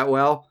play that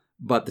well,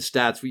 but the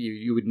stats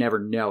you would never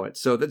know it.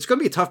 So that's going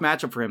to be a tough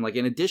matchup for him. Like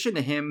in addition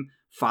to him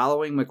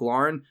following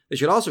McLaurin, they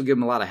should also give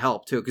him a lot of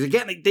help too, because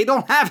again they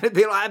don't have it.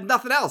 They don't have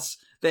nothing else.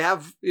 They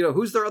have,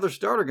 who's their other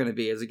starter going to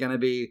be? Is it going to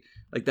be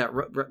like that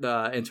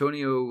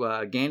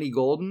Antonio Gandy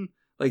Golden?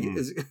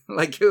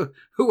 Like,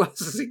 who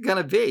else is it going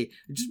to be?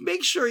 Just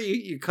make sure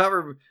you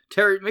cover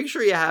Terry. Make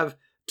sure you have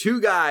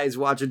 2 guys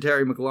watching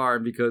Terry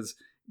McLaurin, because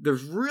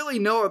there's really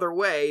no other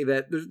way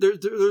that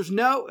there's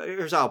no,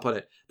 here's how I'll put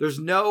it. There's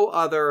no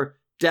other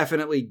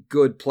definitely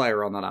good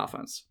player on that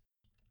offense,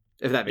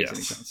 if that makes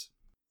any sense.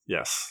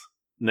 Yes.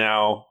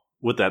 Now,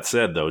 with that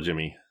said, though,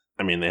 Jimmy,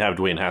 I mean, they have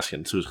Dwayne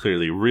Haskins, who's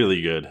clearly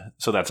really good.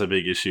 So that's a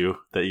big issue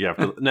that you have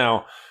to.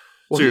 Now,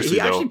 well, seriously,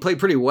 he actually played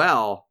pretty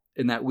well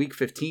in that Week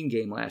 15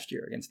 game last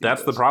year against the Eagles.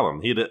 That's the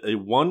problem. He had a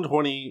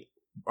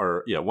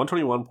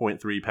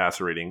 121.3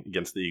 passer rating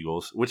against the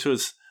Eagles, which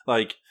was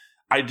like,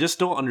 I just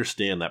don't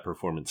understand that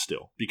performance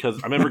still,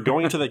 because I remember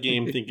going to that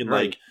game thinking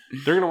right. Like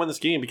they're going to win this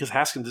game because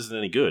Haskins isn't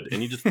any good.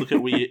 And you just look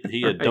at what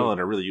he had done,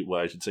 or really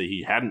what I should say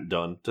he hadn't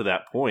done to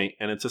that point.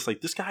 And it's just like,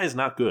 this guy is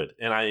not good.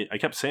 And I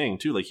kept saying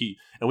too, like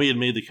and we had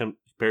made the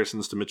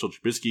comparisons to Mitchell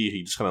Trubisky.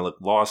 He just kind of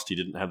looked lost. He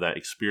didn't have that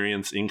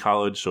experience in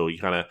college. So he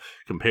kind of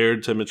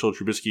compared to Mitchell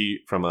Trubisky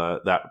from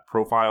that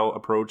profile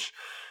approach.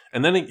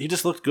 And then he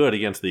just looked good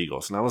against the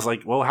Eagles. And I was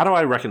like, well, how do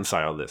I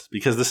reconcile this?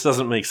 Because this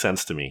doesn't make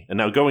sense to me. And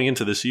now going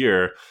into this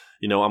year,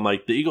 I'm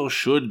like, the Eagles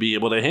should be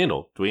able to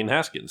handle Dwayne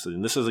Haskins.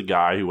 And this is a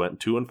guy who went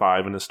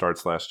 2-5 in his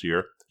starts last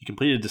year. He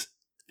completed just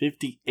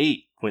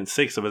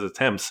 58.6 of his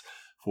attempts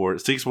for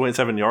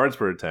 6.7 yards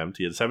per attempt.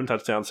 He had 7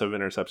 touchdowns, 7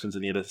 interceptions,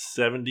 and he had a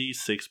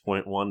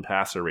 76.1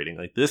 passer rating.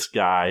 Like, this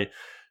guy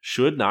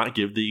should not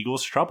give the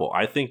Eagles trouble.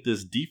 I think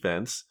this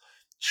defense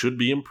should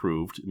be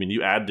improved. I mean,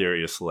 you add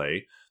Darius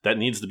Slay. That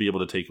needs to be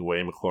able to take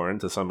away McLaurin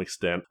to some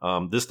extent.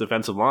 This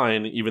defensive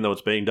line, even though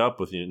it's banged up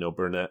with,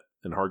 Burnett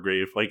and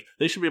Hargrave, like,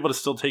 they should be able to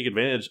still take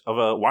advantage of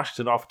a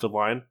Washington offensive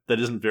line that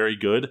isn't very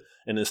good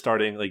and is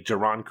starting like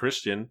Jaron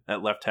Christian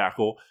at left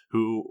tackle,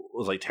 who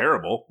was like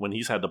terrible when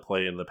he's had to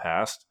play in the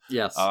past.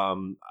 Yes.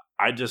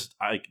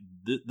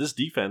 This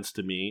defense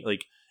to me,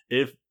 like,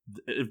 if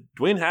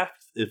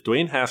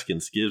Dwayne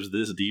Haskins gives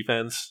this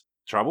defense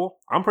trouble,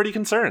 I'm pretty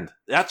concerned.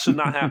 That should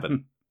not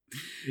happen.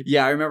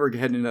 Yeah, I remember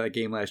heading into that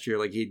game last year.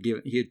 Like he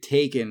had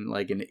taken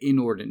like an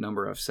inordinate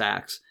number of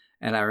sacks,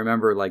 and I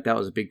remember like that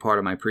was a big part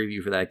of my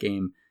preview for that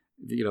game.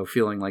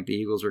 Feeling like the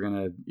Eagles were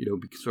gonna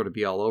sort of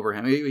be all over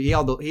him. He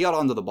held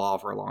onto the ball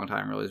for a long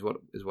time. Really, is what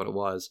it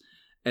was.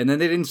 And then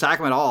they didn't sack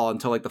him at all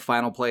until like the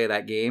final play of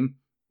that game.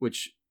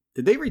 Which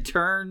did they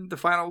return the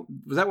final?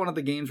 Was that one of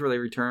the games where they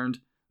returned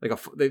like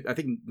I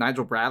think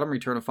Nigel Bradham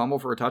returned a fumble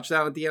for a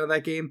touchdown at the end of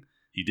that game.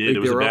 He did. Like, it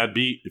was a bad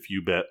beat if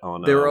you bet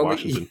on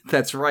Washington.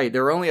 That's right. They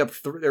were only up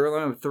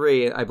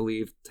 3, I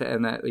believe, to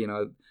end that,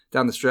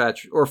 down the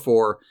stretch, or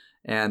 4,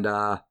 and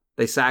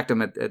they sacked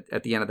him at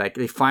the end of that.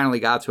 They finally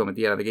got to him at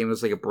the end of the game. It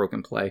was like a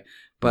broken play,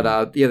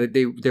 but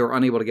they were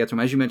unable to get to him.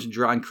 As you mentioned,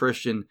 Jaron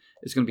Christian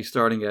is going to be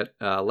starting at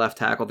left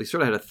tackle. They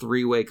sort of had a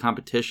 3-way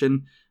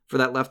competition for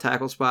that left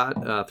tackle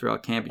spot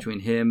throughout camp between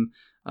him,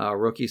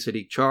 rookie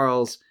Sadiq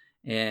Charles,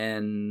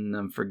 and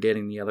I'm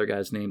forgetting the other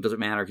guy's name. Doesn't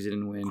matter because he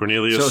didn't win.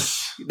 Cornelius.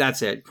 So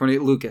that's it.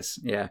 Lucas.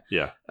 Yeah.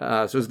 Yeah.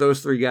 So it's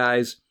those 3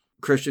 guys.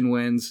 Christian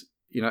wins.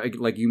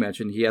 Like you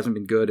mentioned, he hasn't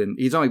been good, and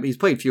he's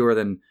played fewer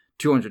than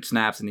 200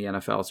 snaps in the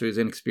NFL, so he's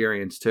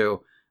inexperienced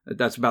too. It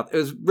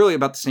was really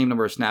about the same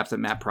number of snaps that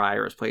Matt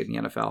Pryor has played in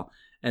the NFL.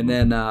 And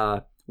then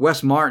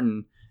Wes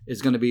Martin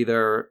is going to be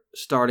their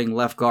starting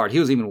left guard. He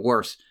was even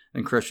worse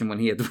than Christian when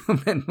he had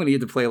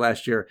to play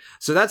last year.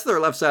 So that's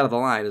their left side of the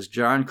line, is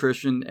Jaron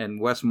Christian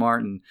and Wes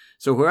Martin.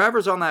 So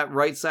whoever's on that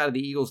right side of the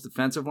Eagles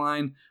defensive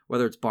line,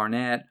 whether it's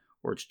Barnett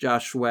or it's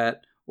Josh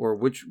Sweat or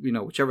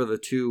whichever the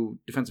 2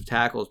 defensive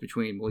tackles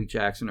between Malik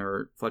Jackson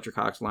or Fletcher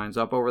Cox lines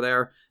up over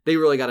there, they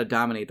really got to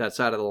dominate that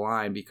side of the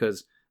line,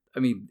 because I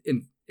mean,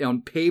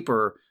 on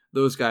paper,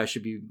 those guys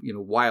should be,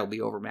 wildly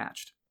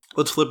overmatched.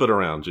 Let's flip it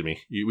around,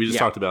 Jimmy. We just Yeah.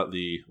 talked about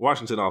the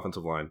Washington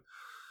offensive line.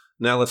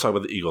 Now let's talk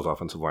about the Eagles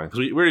offensive line, because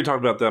we already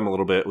talked about them a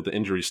little bit with the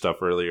injury stuff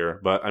earlier.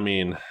 But I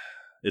mean,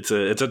 it's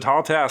a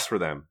tall task for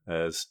them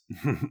as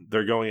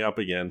they're going up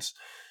against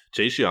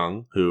Chase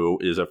Young, who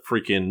is a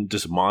freaking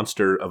just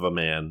monster of a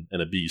man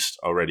and a beast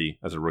already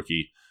as a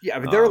rookie. Yeah, I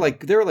mean, there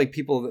were like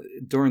people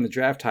during the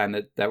draft time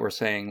that were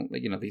saying,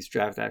 like, these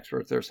draft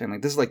experts, they were saying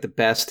like this is like the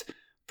best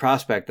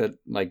prospect that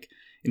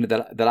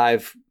that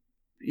I've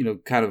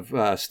kind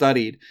of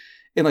studied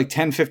in like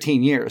 10,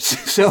 15 years.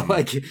 So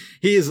like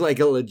he is like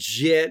a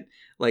legit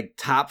like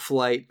top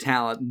flight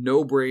talent,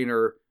 no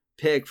brainer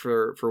pick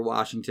for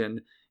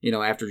Washington.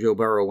 After Joe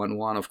Burrow went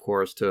one, of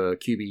course, to a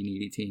QB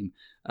needy team.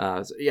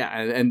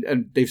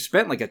 And they've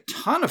spent like a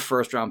ton of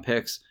first round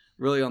picks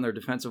really on their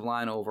defensive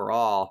line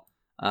overall.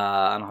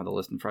 I don't have the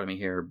list in front of me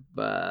here,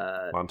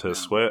 but Montez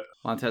Sweat.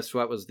 Montez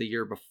Sweat was the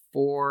year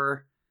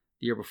before.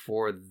 The year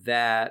before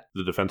that,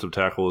 The defensive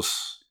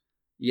tackles.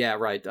 yeah,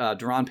 right.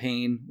 Deron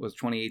Payne was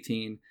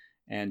 2018,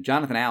 and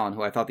Jonathan Allen,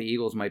 who I thought the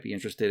Eagles might be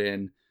interested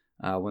in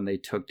when they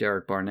took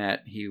Derek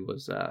Barnett, he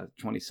was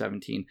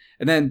 2017.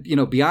 And then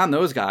beyond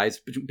those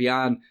guys,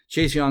 beyond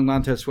Chase Young,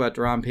 Montez Sweat,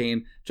 Deron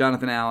Payne,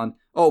 Jonathan Allen.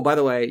 Oh, by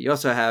the way, you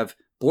also have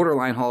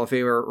borderline Hall of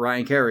Famer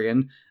Ryan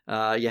Kerrigan.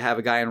 You have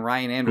a guy in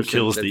Ryan Anderson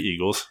Who kills the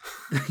Eagles.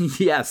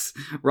 Yes,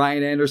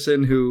 Ryan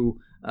Anderson, who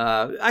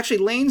actually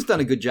Lane's done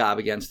a good job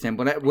against him.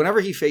 Whenever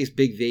he faced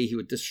Big V, he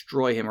would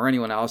destroy him or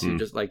anyone else. He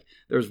just like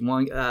there's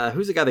one.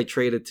 Who's the guy they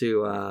traded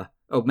to?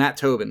 Matt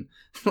Tobin.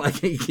 Like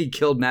he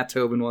killed Matt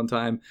Tobin one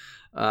time.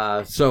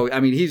 So I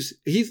mean,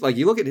 he's like,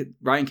 you look at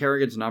Ryan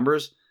Kerrigan's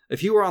numbers. If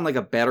he were on like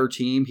a better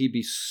team, he'd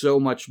be so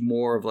much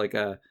more of like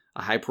a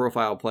high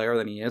profile player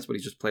than he is. But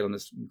he's just played on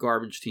this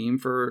garbage team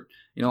for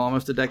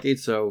almost a decade,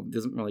 so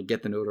doesn't really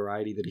get the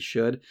notoriety that he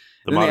should.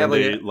 The modern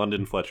day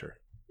London Fletcher.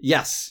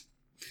 Yes.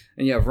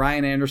 And you have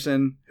Ryan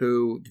Anderson,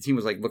 who the team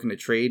was like looking to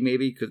trade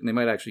maybe because they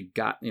might actually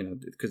got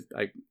because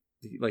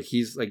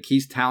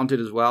he's talented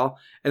as well.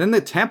 And then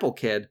the Temple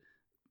kid,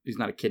 he's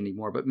not a kid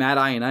anymore, but Matt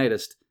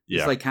Ioannidis.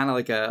 He's like kind of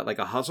like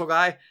a hustle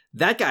guy.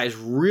 That guy's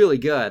really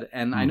good,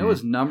 and I know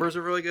his numbers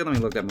are really good. Let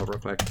me look that up real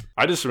quick.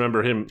 I just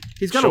remember him.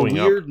 He's got a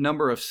weird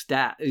number of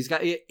stats. He's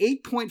got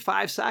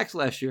 8.5 sacks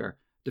last year,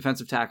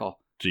 defensive tackle.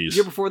 Jeez. The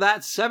year before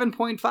that,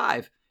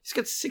 7.5. He's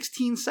got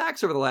 16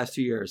 sacks over the last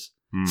 2 years.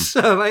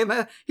 So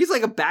like, he's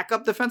like a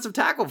backup defensive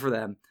tackle for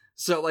them.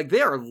 So like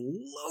they are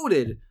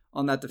loaded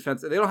on that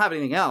defense. They don't have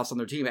anything else on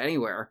their team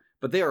anywhere,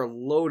 but they are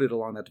loaded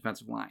along that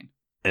defensive line.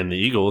 And the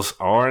Eagles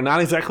are not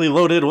exactly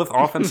loaded with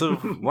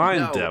offensive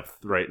line depth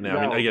right now. No,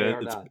 I mean,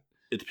 again,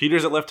 it's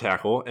Peters at left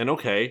tackle, and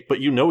okay, but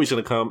he's going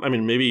to come. I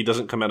mean, maybe he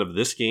doesn't come out of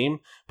this game,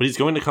 but he's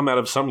going to come out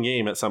of some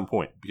game at some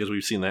point because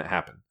we've seen that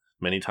happen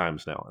many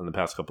times now in the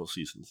past couple of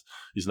seasons.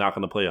 He's not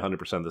going to play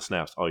 100% of the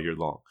snaps all year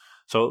long.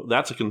 So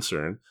that's a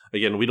concern.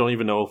 Again, we don't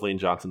even know if Lane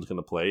Johnson's going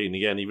to play. And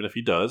again, even if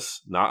he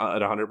does, not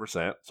at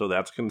 100%. So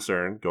that's a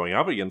concern going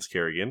up against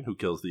Kerrigan, who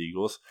kills the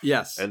Eagles.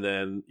 Yes. And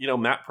then,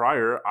 Matt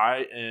Pryor,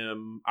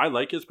 I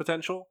like his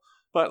potential,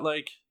 but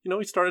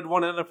he started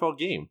one NFL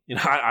game.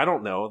 I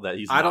don't know that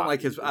he's I don't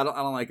like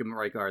him at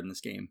right guard in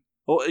this game.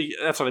 Well,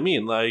 that's what I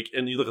mean.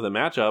 And you look at the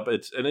matchup,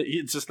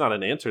 it's just not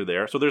an answer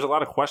there. So there's a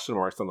lot of question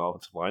marks on the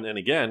offensive line. And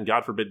again,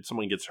 God forbid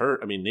someone gets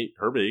hurt. I mean, Nate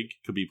Herbig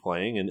could be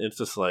playing, and it's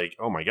just like,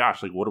 oh my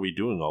gosh, what are we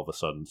doing all of a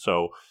sudden?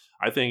 So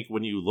I think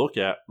when you look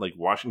at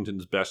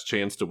Washington's best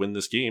chance to win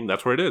this game,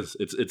 that's where it is.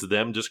 It's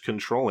them just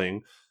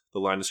controlling the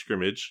line of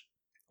scrimmage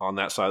on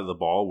that side of the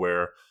ball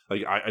where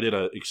I did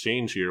an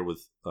exchange here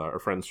with our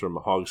friends from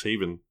Hogs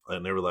Haven,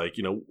 and they were like,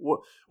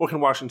 what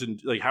can Washington,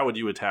 how would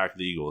you attack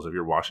the Eagles if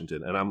you're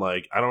Washington? And I'm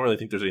like, I don't really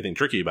think there's anything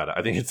tricky about it.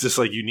 I think it's just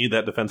you need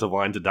that defensive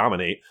line to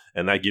dominate,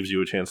 and that gives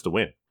you a chance to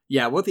win.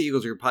 Yeah, what the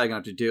Eagles are probably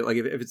going to have to do,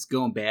 if it's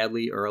going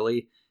badly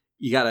early,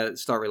 you got to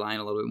start relying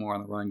a little bit more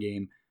on the run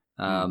game.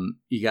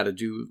 You got to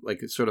do you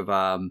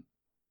got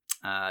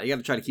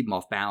to try to keep them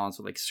off balance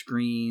with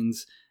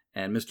screens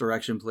and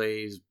misdirection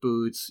plays,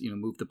 boots,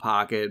 move the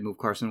pocket, move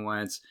Carson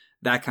Wentz,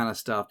 that kind of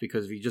stuff,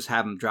 because if you just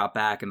have him drop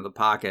back into the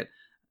pocket,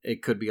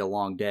 it could be a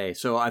long day.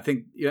 So I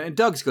think, and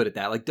Doug's good at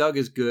that. Doug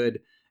is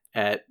good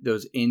at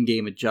those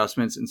in-game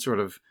adjustments and sort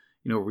of,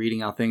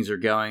 reading how things are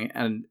going.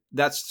 And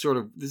that's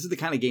this is the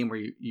kind of game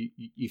where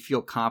you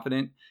feel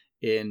confident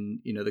in,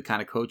 the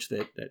kind of coach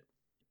that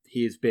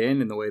he has been,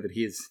 in the way that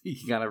he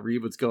can kind of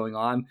read what's going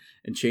on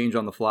and change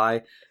on the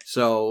fly.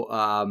 So,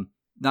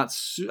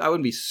 I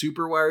wouldn't be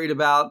super worried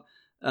about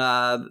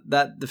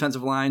that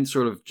defensive line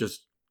sort of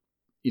just,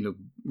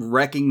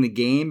 wrecking the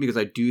game, because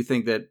I do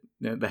think that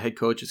the head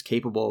coach is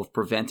capable of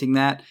preventing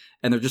that.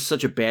 And they're just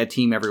such a bad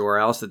team everywhere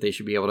else that they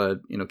should be able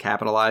to,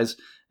 capitalize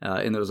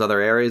in those other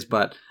areas.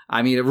 But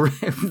I mean,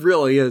 it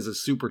really is a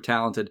super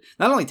talented,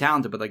 not only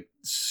talented, but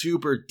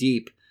super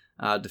deep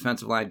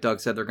defensive line. Doug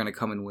said they're going to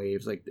come in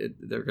waves.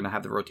 They're going to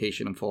have the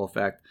rotation in full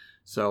effect.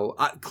 So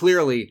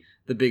clearly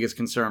the biggest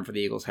concern for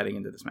the Eagles heading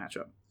into this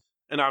matchup.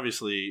 And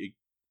obviously,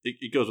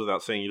 it goes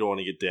without saying you don't want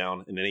to get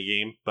down in any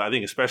game. But I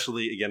think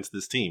especially against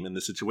this team in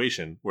this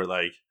situation where,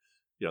 like,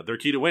 you know, their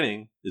key to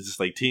winning is just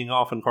like teeing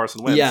off on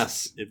Carson Wentz.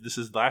 Yes. If this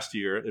is last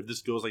year, if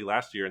this goes like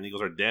last year and the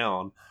Eagles are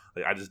down,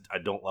 like I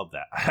don't love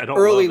that. I don't.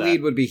 Early love that.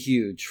 lead would be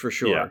huge for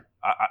sure. Yeah,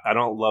 I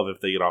don't love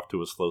if they get off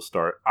to a slow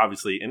start.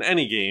 Obviously, in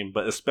any game,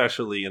 but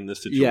especially in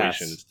this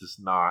situation, Yes. it's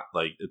just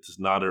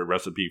not a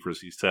recipe for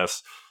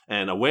success.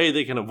 And a way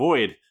they can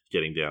avoid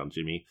getting down,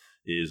 Jimmy,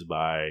 is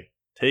by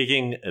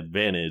taking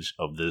advantage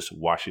of this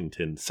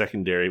Washington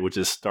secondary, which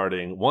is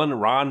starting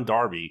Ron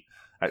Darby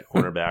at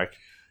cornerback.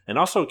 And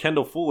also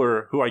Kendall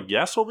Fuller, who I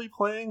guess will be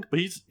playing, but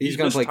he's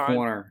going to play time.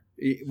 corner.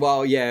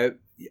 Well, yeah.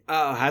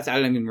 I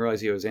didn't even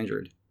realize he was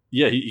injured.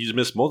 Yeah, he's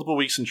missed multiple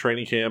weeks in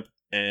training camp,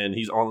 and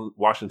he's on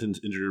Washington's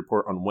injury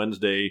report on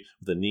Wednesday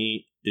with a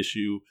knee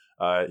issue.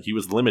 He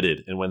was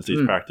limited in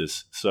Wednesday's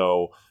practice.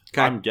 So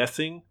Okay. I'm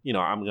guessing,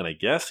 I'm going to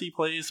guess he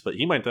plays, but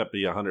he might not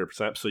be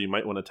 100%, so you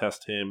might want to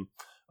test him.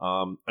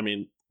 I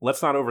mean,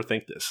 let's not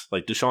overthink this.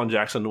 Like, Deshaun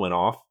Jackson went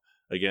off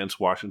against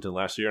Washington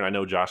last year, and I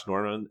know Josh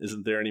Norman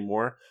isn't there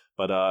anymore,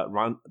 but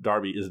Ron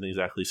Darby isn't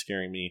exactly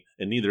scaring me,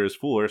 and neither is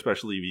Fuller,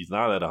 especially if he's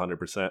not at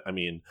 100%. I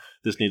mean,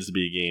 this needs to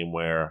be a game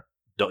where,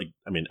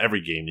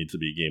 every game needs to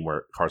be a game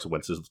where Carson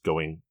Wentz is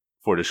going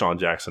for Deshaun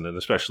Jackson, and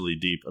especially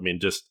deep. I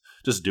mean, just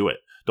do it.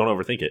 Don't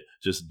overthink it.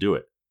 Just do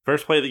it.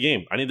 First play of the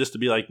game. I need this to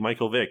be like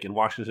Michael Vick in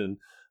Washington,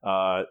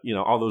 all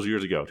those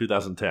years ago,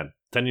 2010,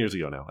 10 years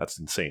ago now. That's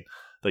insane.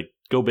 Like,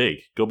 go big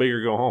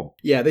or go home.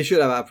 Yeah, they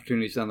should have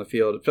opportunities on the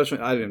field. Especially,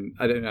 I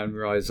didn't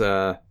realize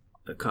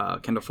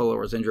Kendall Fuller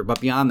was injured.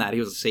 But beyond that, he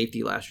was a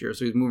safety last year,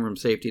 so he's moving from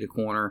safety to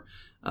corner.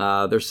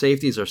 Their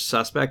safeties are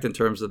suspect in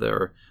terms of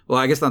their, well,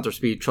 I guess not their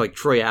speed. Like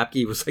Troy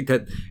Apke was like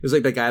that. It was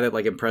like the guy that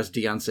like impressed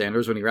Deion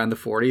Sanders when he ran the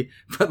 40,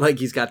 but like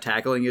he's got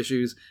tackling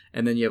issues.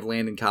 And then you have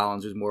Landon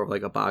Collins, who's more of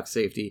like a box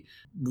safety.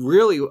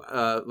 Really,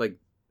 like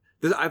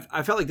this,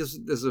 I felt like this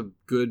is a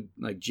good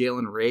like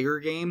Jalen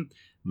Reagor game.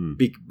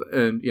 And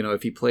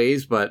if he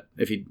plays, but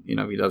if he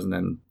doesn't,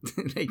 then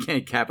they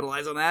can't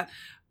capitalize on that.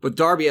 But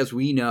Darby, as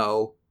we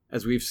know,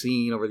 as we've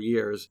seen over the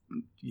years,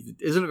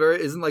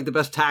 isn't like the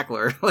best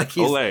tackler. Like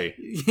he's,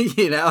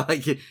 Olay.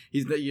 Like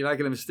you're not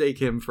going to mistake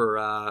him for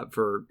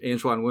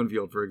Antoine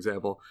Winfield, for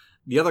example.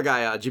 The other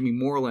guy, Jimmy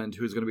Moreland,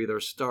 who's going to be their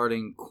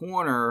starting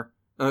corner.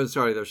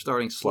 Their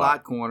starting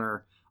slot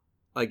corner,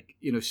 like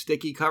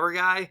sticky cover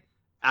guy,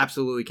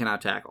 absolutely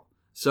cannot tackle.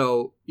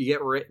 So you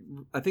get,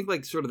 I think,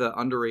 like sort of the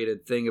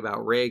underrated thing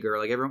about Reagor,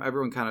 like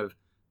everyone kind of,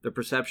 the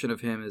perception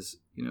of him is,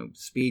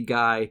 speed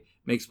guy,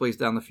 makes plays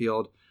down the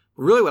field.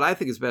 But really what I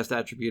think his best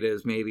attribute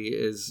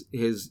is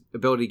his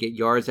ability to get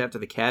yards after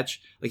the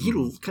catch. Like he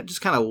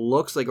just kind of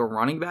looks like a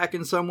running back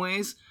in some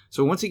ways.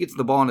 So once he gets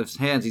the ball in his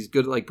hands, he's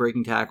good at like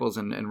breaking tackles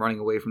and running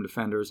away from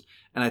defenders.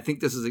 And I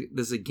think this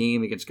is a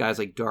game against guys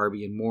like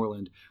Darby and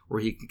Moreland where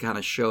he can kind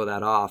of show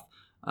that off.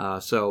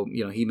 So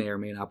he may or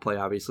may not play,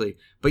 obviously,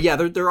 but yeah,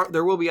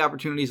 there will be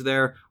opportunities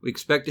there. We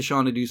expect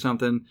Deshaun to do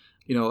something.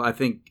 I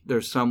think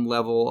there's some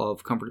level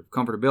of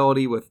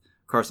comfortability with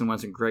Carson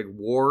Wentz and Greg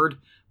Ward,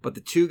 but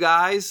the two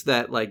guys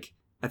that like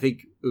I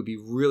think it would be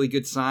really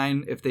good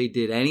sign if they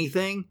did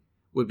anything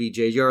would be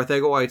J.J.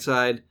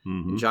 Arcega-Whiteside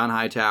and John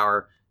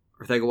Hightower.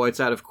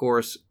 Arcega-Whiteside, of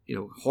course,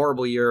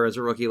 horrible year as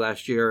a rookie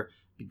last year.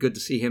 Be good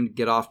to see him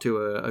get off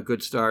to a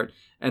good start,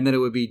 and then it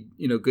would be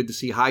good to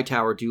see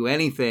Hightower do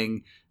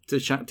anything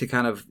to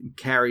kind of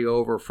carry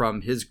over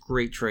from his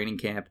great training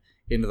camp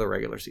into the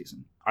regular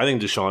season. I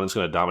think Deshaun is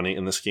going to dominate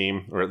in this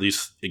game, or at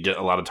least get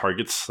a lot of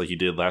targets like he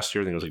did last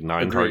year. I think it was like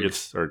 9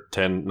 targets or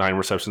 9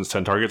 receptions,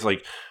 10 targets.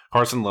 Like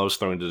Carson loves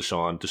throwing to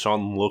Deshaun.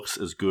 Deshaun looks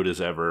as good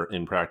as ever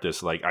in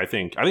practice. Like I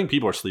think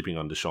people are sleeping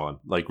on Deshaun.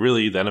 Like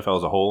really the NFL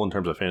as a whole in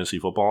terms of fantasy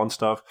football and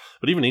stuff,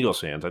 but even Eagles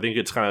fans, I think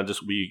it's kind of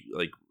just, we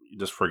like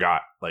just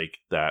forgot like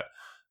that,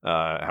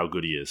 how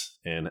good he is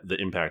and the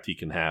impact he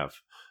can have.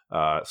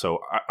 So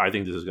I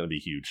think this is going to be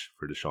huge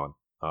for Deshaun.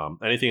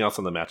 Anything else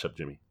on the matchup,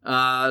 Jimmy?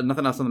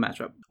 Nothing else on the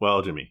matchup.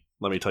 Well, Jimmy,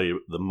 let me tell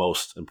you the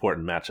most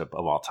important matchup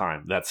of all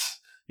time. That's,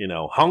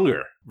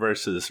 Hunger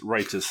versus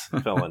Righteous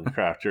Felon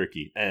Craft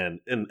Jerky. And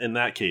in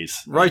that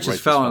case,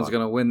 Righteous Felon is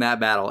going to win that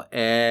battle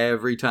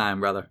every time,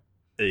 brother.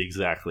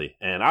 Exactly.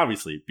 And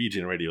obviously,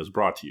 BGN Radio is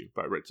brought to you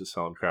by Righteous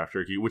Felon Craft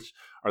Jerky, which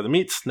are the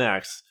meat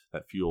snacks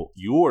that fuel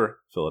your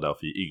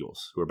Philadelphia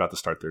Eagles, who are about to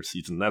start their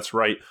season. That's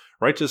right.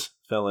 Righteous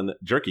Felon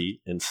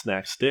Jerky and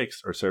snack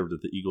sticks are served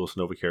at the Eagles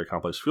NovaCare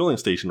Complex fueling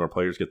station where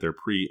players get their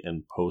pre-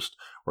 and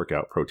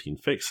post-workout protein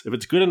fix. If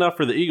it's good enough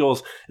for the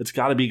Eagles, it's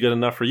got to be good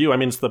enough for you. I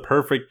mean, it's the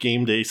perfect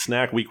game day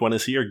snack. Week 1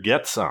 is here.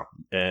 Get some.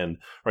 And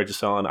Righteous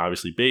Felon,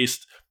 obviously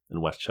based in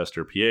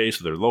Westchester, PA,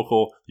 so they're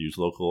local. They use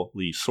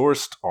locally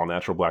sourced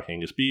all-natural Black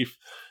Angus beef,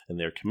 and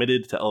they're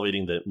committed to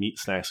elevating the meat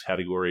snacks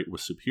category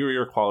with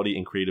superior quality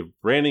and creative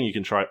branding. You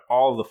can try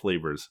all the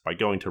flavors by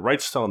going to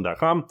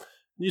righteousfelon.com and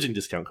using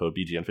discount code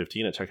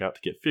BGN15 at checkout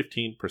to get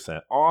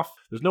 15% off.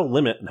 There's no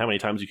limit in how many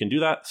times you can do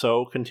that,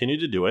 so continue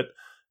to do it,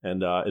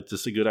 and it's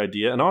just a good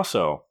idea. And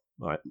also,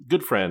 my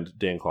good friend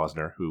Dan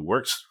Klausner, who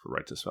works for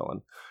Righteous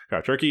Felon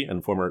Craft Jerky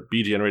and former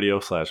BGN Radio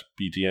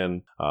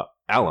 /BGN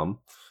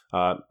alum,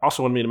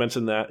 Also wanted me to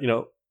mention that,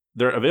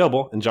 they're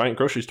available in giant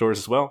grocery stores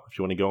as well if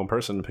you want to go in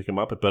person and pick them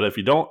up. But if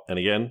you don't, and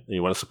again,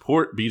 you want to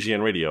support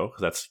BGN Radio,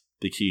 because that's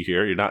the key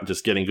here. You're not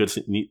just getting good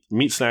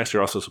meat snacks,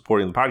 you're also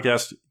supporting the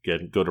podcast.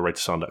 Again, go to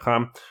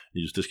righttosound.com,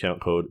 use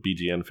discount code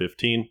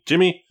BGN15.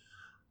 Jimmy?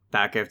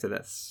 Back after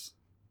this.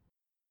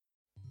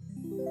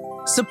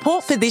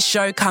 Support for this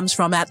show comes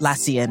from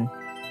Atlassian.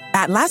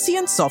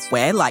 Atlassian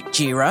software like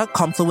Jira,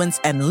 Confluence,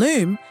 and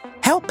Loom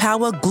help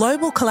power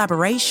global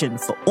collaboration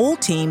for all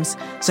teams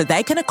so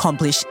they can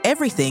accomplish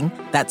everything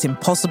that's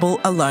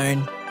impossible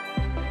alone.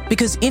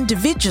 Because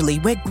individually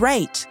we're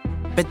great,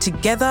 but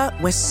together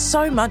we're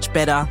so much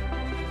better.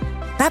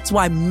 That's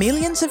why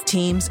millions of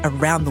teams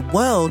around the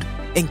world,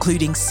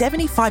 including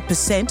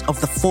 75%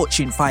 of the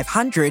Fortune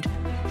 500,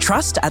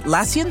 trust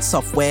Atlassian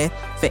software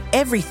for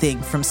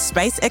everything from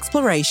space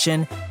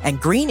exploration and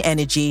green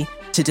energy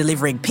to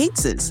delivering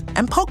pizzas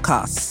and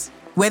podcasts.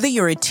 Whether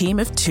you're a team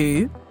of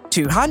 2,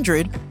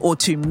 200 or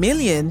 2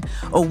 million,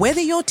 or whether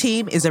your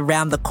team is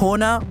around the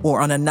corner or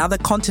on another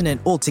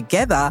continent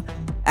altogether,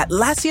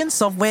 Atlassian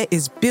software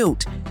is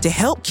built to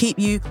help keep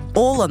you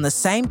all on the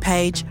same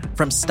page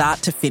from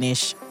start to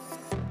finish.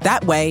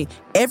 That way,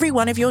 every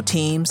one of your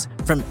teams,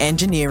 from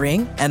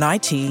engineering and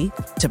IT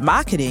to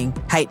marketing,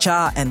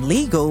 HR, and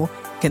legal,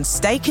 can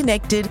stay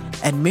connected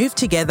and move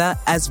together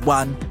as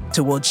one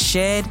towards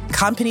shared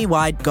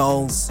company-wide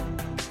goals.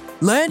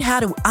 Learn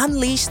how to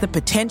unleash the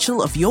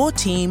potential of your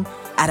team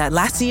at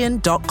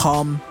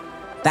Atlassian.com.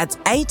 That's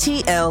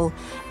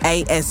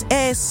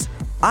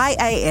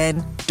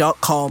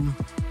Atlassian.com.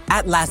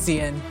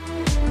 Atlassian.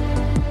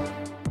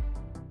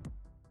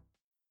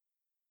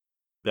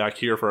 Back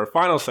here for our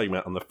final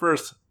segment on the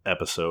first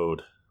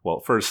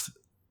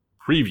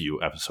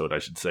preview episode, I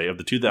should say, of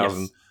the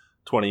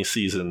 2020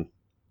 season.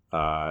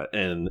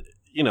 And,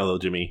 though,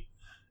 Jimmy,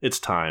 it's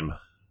time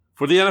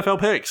for the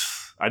NFL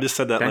picks. I just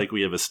said that like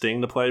we have a sting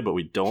to play, but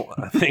we don't.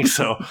 I think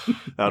so.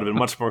 That would have been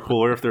much more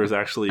cooler if there was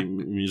actually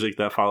music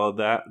that followed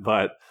that.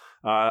 But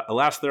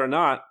alas, there are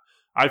not.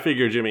 I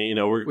figure, Jimmy,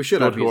 we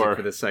should have music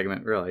for this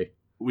segment, really.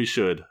 We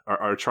should.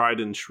 Our tried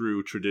and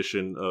true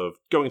tradition of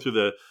going through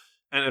the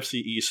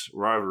NFC East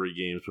rivalry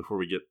games before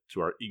we get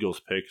to our Eagles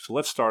pick. So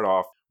let's start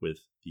off with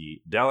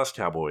the Dallas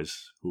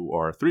Cowboys, who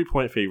are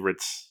 3-point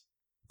favorites,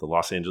 the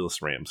Los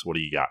Angeles Rams. What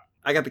do you got?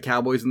 I got the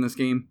Cowboys in this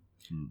game.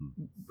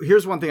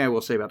 Here's one thing I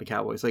will say about the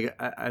Cowboys.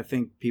 I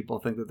think people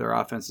think that their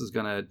offense is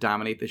going to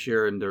dominate this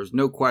year, and there's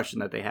no question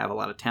that they have a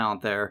lot of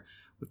talent there.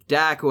 With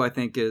Dak, who I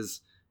think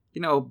is,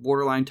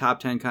 borderline top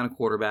 10 kind of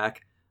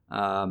quarterback.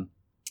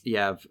 You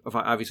have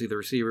obviously the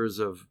receivers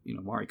of,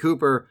 Amari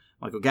Cooper,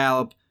 Michael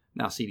Gallup,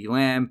 now CeeDee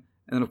Lamb,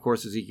 and then of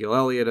course Ezekiel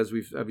Elliott, as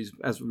we've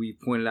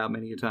pointed out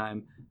many a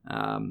time.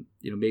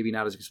 Maybe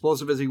not as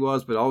explosive as he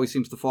was, but always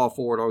seems to fall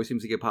forward, always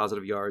seems to get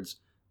positive yards.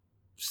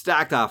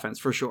 Stacked offense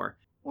for sure.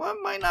 What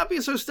might not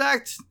be so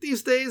stacked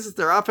these days is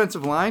their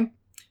offensive line.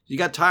 You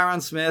got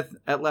Tyron Smith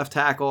at left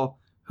tackle,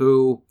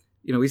 who,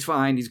 he's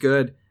fine, he's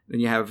good.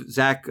 Then you have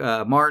Zach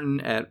Martin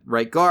at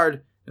right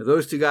guard.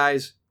 Those two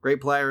guys,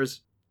 great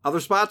players. Other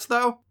spots,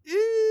 though,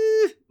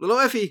 little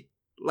iffy.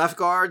 Left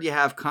guard, you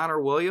have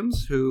Connor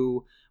Williams,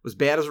 who was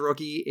bad as a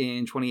rookie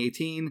in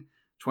 2018.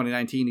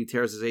 2019, he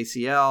tears his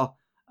ACL.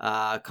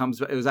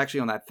 It was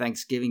actually on that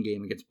Thanksgiving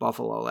game against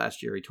Buffalo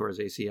last year. He tore his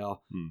ACL.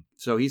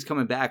 So he's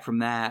coming back from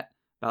that.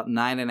 About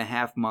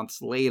 9.5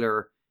 months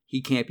later,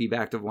 he can't be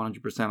back to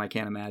 100%, I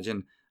can't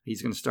imagine.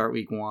 He's going to start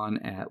week 1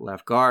 at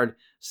left guard.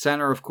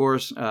 Center, of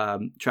course,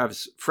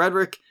 Travis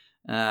Frederick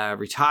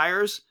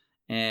retires,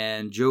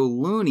 and Joe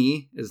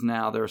Looney is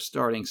now their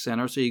starting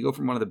center. So you go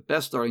from one of the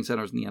best starting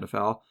centers in the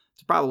NFL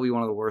to probably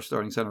one of the worst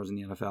starting centers in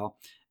the NFL.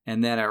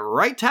 And then at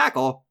right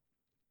tackle,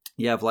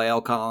 you have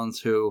La'el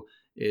Collins, who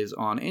is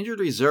on injured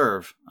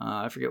reserve.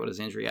 I forget what his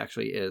injury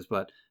actually is,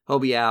 but he'll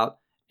be out.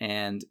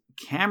 And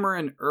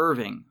Cameron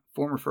Irving,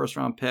 former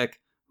first-round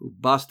pick, who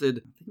busted,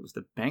 I think it was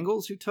the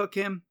Bengals who took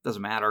him.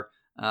 Doesn't matter.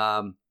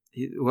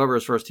 Whoever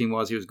his first team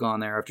was, he was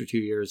gone there after 2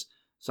 years.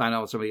 Signed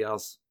on with somebody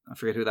else. I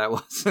forget who that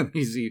was.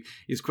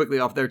 He's quickly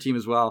off their team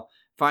as well.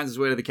 Finds his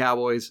way to the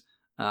Cowboys.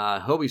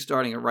 He'll be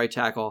starting at right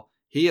tackle.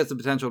 He has the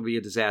potential to be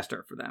a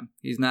disaster for them.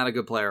 He's not a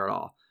good player at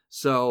all.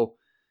 So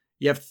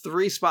you have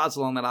 3 spots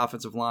along that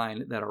offensive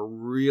line that are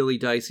really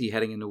dicey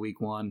heading into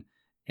week 1.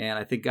 And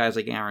I think guys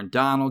like Aaron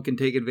Donald can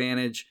take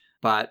advantage.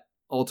 But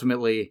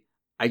ultimately,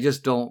 I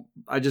just don't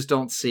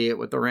see it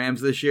with the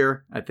Rams this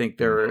year. I think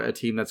they're a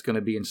team that's going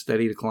to be in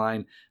steady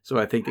decline. So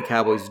I think the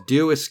Cowboys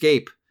do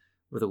escape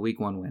with a week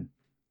 1 win.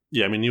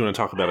 Yeah, I mean, you want to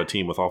talk about a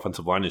team with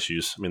offensive line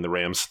issues. I mean, the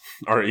Rams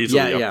are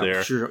easily up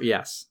there. Sure.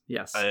 Yes.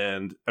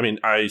 And, I mean,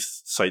 I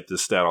cite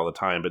this stat all the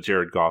time, but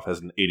Jared Goff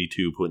has an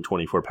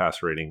 82.24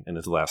 passer rating in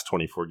his last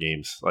 24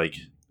 games.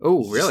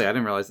 Oh, really? I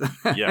didn't realize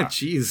that. Yeah.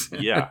 Jeez.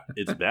 Yeah,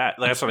 it's bad.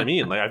 That's what I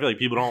mean. I feel like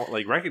people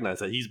don't, recognize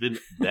that he's been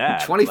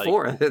bad.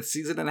 24. That's a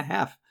season and a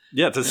half.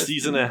 Yeah, it's a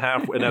season and a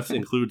half, and that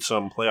includes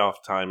some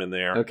playoff time in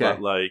there. Okay.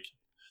 But,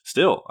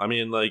 still, I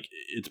mean,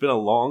 it's been a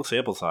long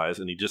sample size,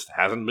 and he just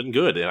hasn't been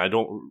good. And I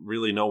don't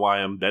really know why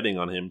I'm betting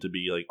on him to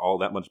be, all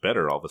that much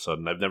better all of a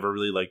sudden. I've never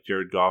really liked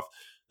Jared Goff.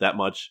 that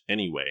much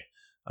anyway.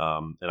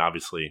 And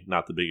obviously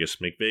not the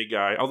biggest McVay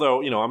guy,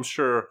 although, I'm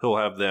sure he'll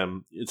have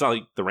them. It's not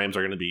like the Rams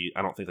are going to be,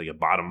 I don't think, like a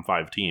bottom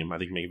 5 team. I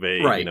think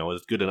McVay,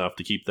 is good enough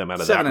to keep them out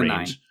of that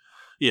range. 7-9.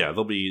 Yeah,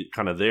 they'll be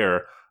kind of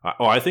there.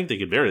 I think they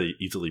could very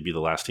easily be the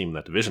last team in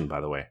that division,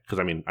 by the way, because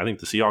I think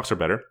the Seahawks are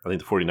better. I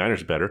think the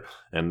 49ers are better.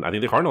 And I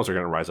think the Cardinals are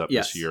going to rise up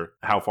this year.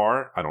 How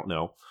far? I don't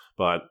know.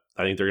 But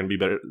I think they're going to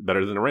be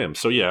better than the Rams.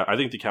 So yeah, I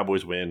think the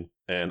Cowboys win.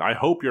 And I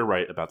hope you're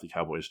right about the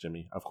Cowboys,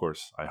 Jimmy. Of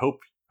course. I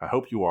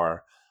hope you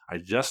are. I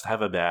just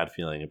have a bad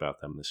feeling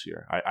about them this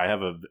year. I have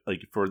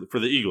for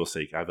the Eagles'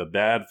 sake, I have a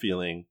bad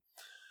feeling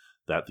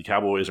that the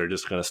Cowboys are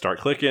just going to start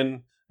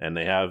clicking, and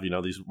they have,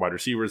 these wide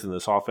receivers in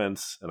this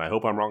offense, and I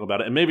hope I'm wrong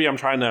about it. And maybe I'm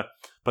trying to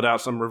put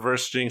out some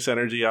reverse jinx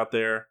energy out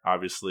there.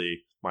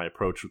 Obviously, my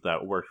approach with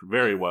that worked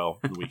very well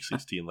in Week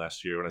 16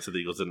 last year when I said the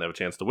Eagles didn't have a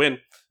chance to win,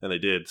 and they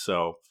did.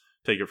 So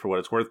take it for what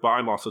it's worth. But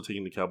I'm also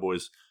taking the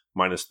Cowboys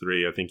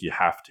 -3. I think you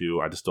have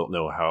to. I just don't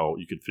know how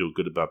you could feel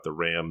good about the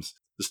Rams.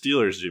 The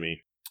Steelers,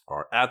 Jimmy,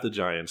 are at the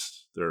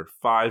Giants. They're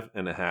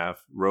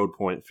 5.5 road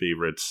point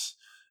favorites.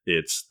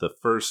 It's the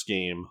first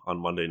game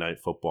on Monday Night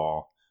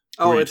Football.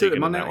 Oh, it's a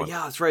Monday night.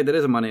 Yeah, that's right. That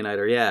is a Monday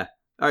nighter. Yeah.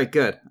 All right,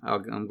 good.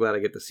 I'm glad I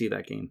get to see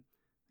that game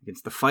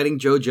against the Fighting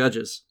Joe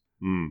Judges.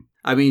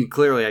 I mean,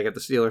 clearly I got the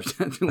Steelers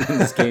to win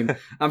this game.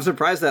 I'm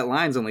surprised that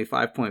line's only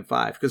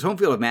 5.5 because home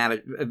field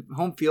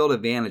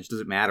advantage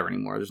doesn't matter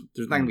anymore.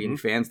 There's not going to be any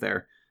fans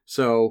there.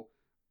 So,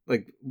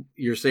 like,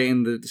 you're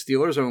saying the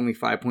Steelers are only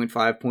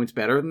 5.5 points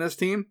better than this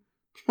team?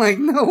 Like,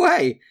 no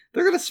way.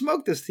 They're going to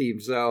smoke this team.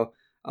 So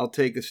I'll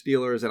take the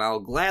Steelers, and I'll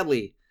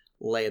gladly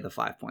lay the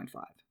 5.5.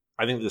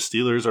 I think the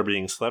Steelers are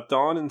being slept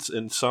on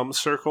in some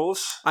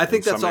circles. I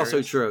think that's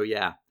also true,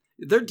 yeah.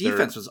 Their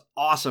defense was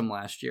awesome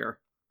last year.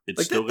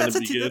 It's still going to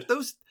be good.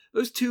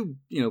 Those two,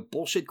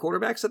 bullshit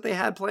quarterbacks that they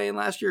had playing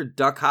last year,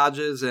 Duck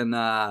Hodges and,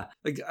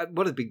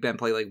 what did Big Ben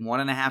play,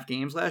 1.5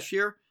 games last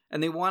year?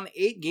 And they won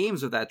 8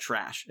 games with that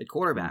trash at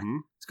quarterback. Mm-hmm.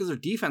 It's because their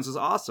defense is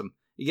awesome.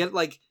 You get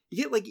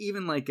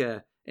even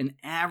an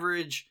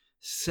average,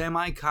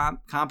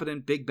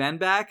 semi-competent Big Ben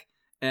back,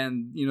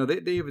 and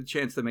they have a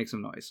chance to make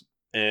some noise.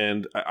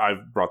 And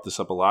I've brought this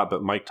up a lot,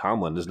 but Mike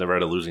Tomlin has never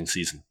had a losing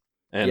season.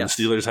 And the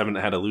Steelers haven't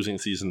had a losing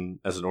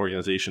season as an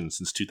organization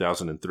since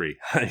 2003,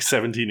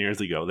 17 years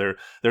ago.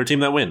 They're a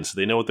team that wins.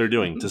 They know what they're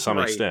doing to some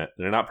extent.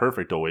 They're not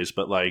perfect always,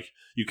 but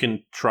you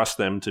can trust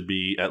them to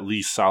be at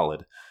least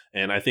solid.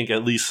 And I think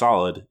at least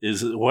solid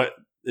is what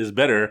is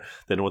better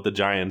than what the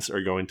Giants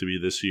are going to be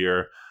this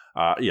year.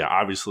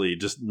 Obviously,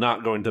 just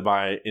not going to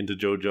buy into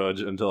Joe Judge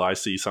until I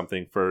see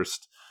something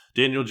first.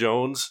 Daniel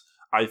Jones,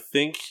 I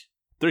think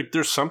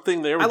there's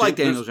something there. I like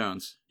Daniel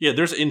Jones. Yeah,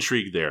 there's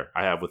intrigue there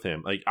I have with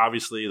him.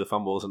 Obviously, the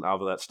fumbles and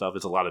all of that stuff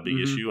is a lot of big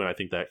issue, and I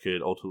think that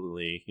could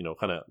ultimately,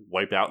 kind of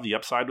wipe out the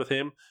upside with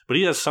him. But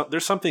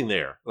there's something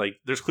there.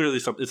 There's clearly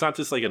something. It's not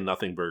just a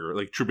nothing burger.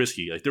 Like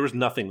Trubisky, there was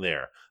nothing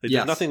there.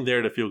 There's nothing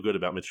there to feel good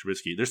about Mitch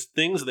Trubisky. There's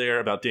things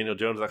there about Daniel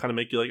Jones that kind of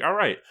make you all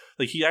right.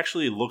 He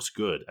actually looks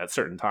good at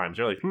certain times.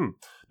 You're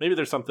maybe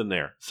there's something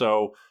there.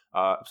 So,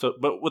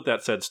 but with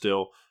that said,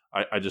 still,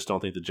 I just don't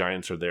think the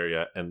Giants are there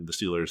yet, and the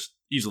Steelers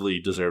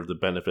easily deserve the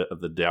benefit of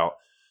the doubt.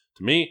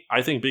 To me,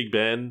 I think Big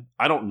Ben,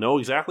 I don't know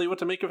exactly what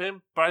to make of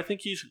him, but I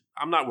think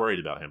I'm not worried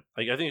about him.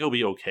 I think he'll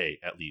be okay,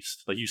 at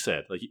least. Like you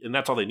said, and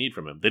that's all they need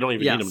from him. They don't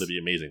even need him to be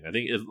amazing. I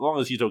think as long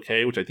as he's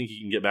okay, which I think he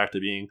can get back to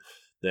being,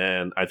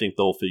 then I think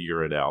they'll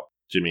figure it out.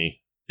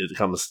 Jimmy, it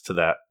comes to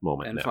that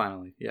moment and now.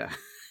 Finally,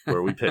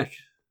 where we pick.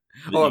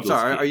 I'm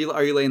sorry.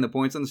 Are you laying the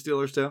points on the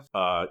Steelers too?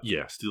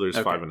 Yeah, Steelers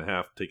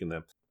 5.5, taking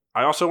them.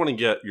 I also want to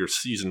get your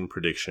season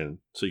prediction,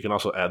 so you can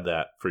also add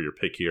that for your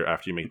pick here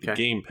after you make the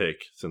game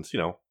pick, since,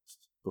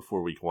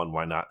 before week 1,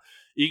 why not?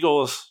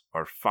 Eagles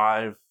are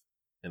 5.5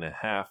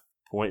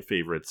 point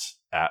favorites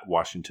at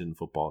Washington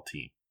Football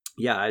Team.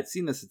 Yeah, I'd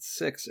seen this at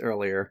 6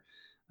 earlier,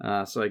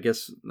 so I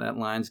guess that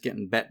line's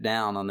getting bet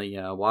down on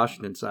the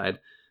Washington side,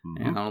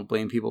 and I don't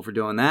blame people for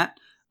doing that.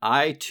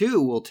 I, too,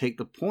 will take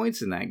the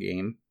points in that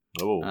game.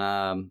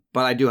 But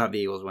I do have the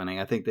Eagles winning.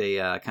 I think they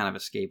kind of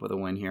escape with a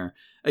win here.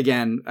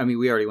 Again,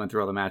 we already went through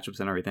all the matchups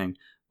and everything,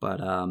 but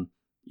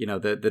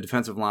the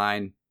defensive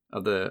line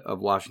of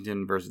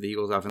Washington versus the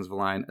Eagles offensive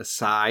line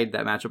aside,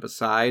 that matchup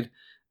aside,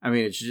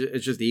 it's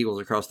just the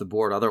Eagles across the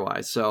board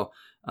otherwise. So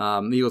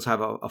the Eagles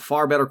have a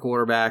far better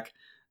quarterback.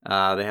 They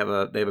have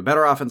a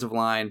better offensive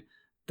line.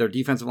 Their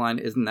defensive line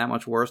isn't that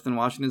much worse than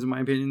Washington's, in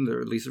my opinion.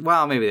 They're at least,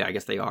 maybe I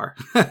guess they are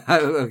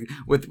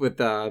with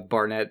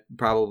Barnett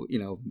probably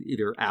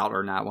either out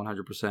or not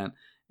 100%,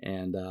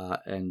 and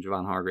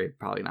Javon Hargrave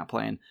probably not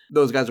playing.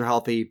 Those guys are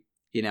healthy.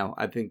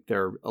 I think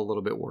they're a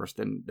little bit worse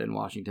than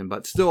Washington,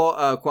 but still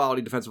a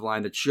quality defensive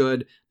line that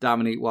should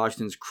dominate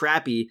Washington's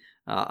crappy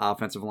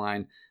offensive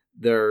line.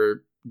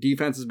 Their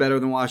defense is better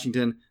than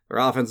Washington. Their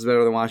offense is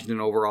better than Washington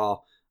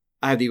overall.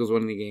 I have the Eagles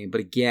winning the game, but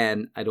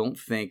again, I don't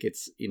think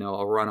it's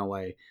a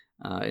runaway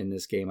in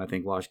this game. I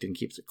think Washington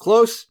keeps it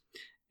close.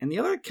 And the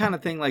other kind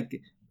of thing,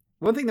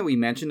 one thing that we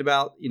mentioned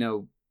about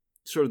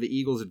sort of the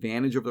Eagles'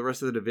 advantage over the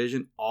rest of the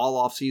division all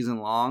off season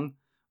long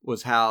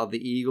was how the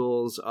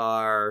Eagles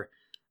are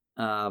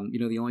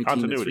The only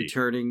team that's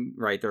returning,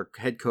 right, their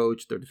head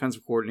coach, their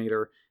defensive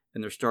coordinator,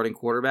 and their starting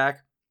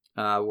quarterback,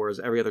 whereas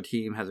every other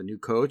team has a new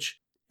coach.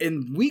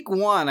 In week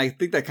 1, I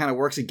think that kind of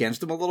works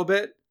against them a little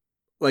bit.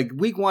 Like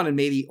week 1 and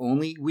maybe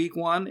only week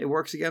 1, it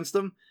works against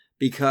them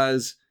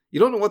because you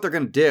don't know what they're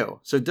going to do.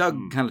 So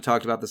Doug kind of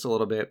talked about this a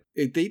little bit.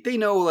 They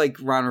know like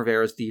Ron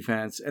Rivera's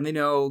defense, and they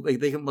know like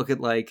they can look at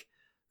like,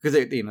 because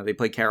they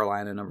played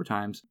Carolina a number of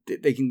times.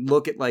 They can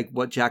look at like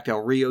what Jack Del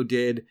Rio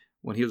did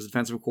when he was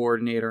defensive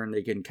coordinator, and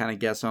they can kind of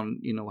guess on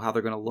how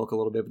they're going to look a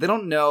little bit. But they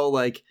don't know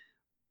like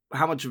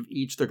how much of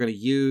each they're going to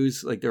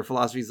use, like their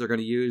philosophies they're going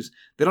to use.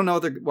 They don't know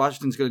what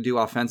Washington's going to do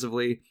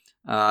offensively,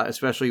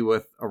 especially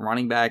with a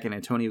running back and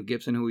Antonio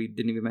Gibson, who we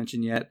didn't even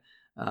mention yet,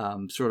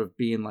 sort of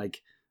being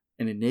like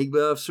an enigma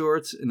of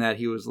sorts, in that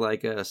he was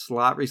like a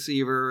slot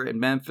receiver in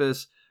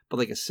Memphis, but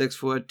like a 6',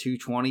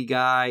 220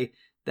 guy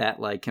that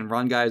like can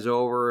run guys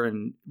over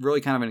and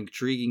really kind of an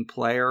intriguing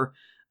player.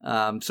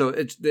 So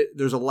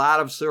there's a lot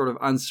of sort of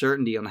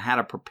uncertainty on how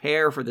to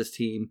prepare for this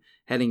team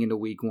heading into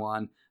week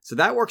 1. So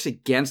that works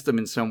against them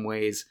in some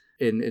ways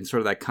in sort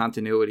of that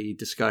continuity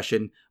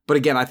discussion. But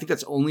again, I think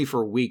that's only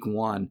for week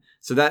 1.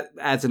 So that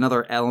adds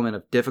another element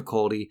of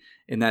difficulty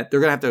in that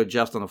they're going to have to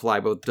adjust on the fly.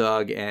 Both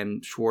Doug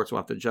and Schwartz will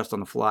have to adjust on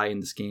the fly in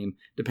this game,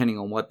 depending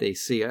on what they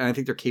see. And I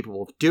think they're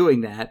capable of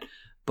doing that.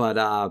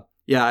 But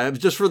yeah,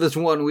 just for this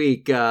 1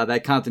 week,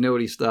 that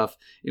continuity stuff,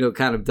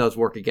 kind of does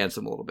work against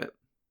them a little bit.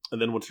 And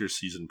then what's your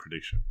season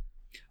prediction?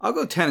 I'll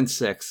go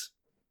 10-6.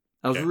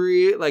 I was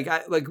really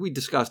like we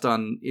discussed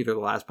on either the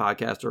last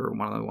podcast or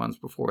one of the ones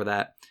before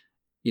that.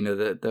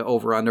 The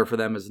over under for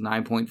them is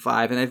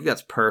 9.5, and I think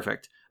that's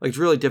perfect. Like it's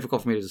really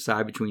difficult for me to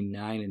decide between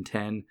 9 and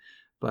 10,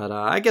 but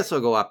I guess I'll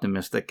go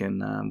optimistic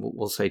and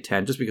we'll say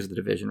 10, just because the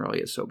division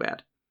really is so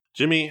bad.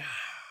 Jimmy,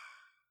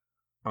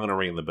 I'm gonna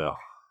ring the bell,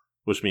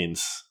 which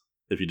means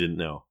if you didn't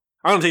know,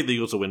 I'm gonna take the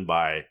Eagles to win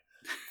by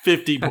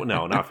 50.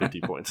 No, not 50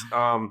 points.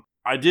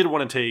 I did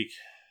want to take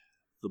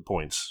the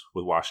points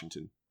with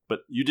Washington,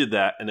 but you did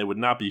that, and it would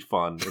not be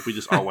fun if we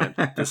just all went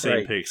the same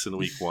right. picks in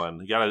week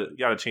 1. You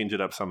gotta change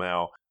it up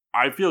somehow.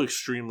 I feel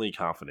extremely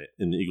confident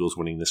in the Eagles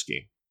winning this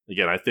game.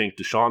 Again, I think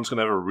Deshaun's going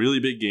to have a really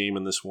big game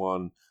in this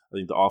one. I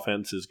think the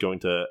offense is going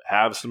to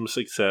have some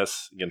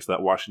success against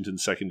that Washington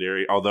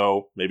secondary,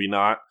 although maybe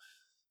not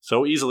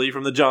so easily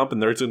from the jump,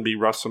 and there's going to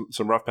be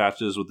some rough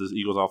patches with this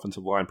Eagles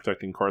offensive line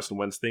protecting Carson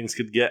Wentz. Things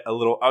could get a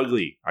little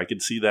ugly. I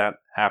could see that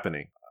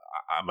happening.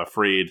 I'm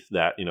afraid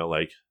that,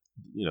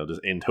 does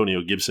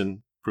Antonio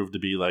Gibson prove to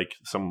be like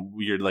some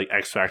weird like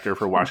X factor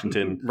for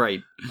Washington? Right.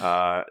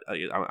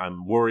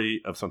 I'm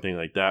worried of something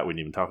like that. We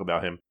didn't even talk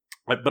about him.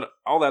 But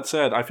all that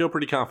said, I feel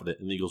pretty confident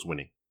in the Eagles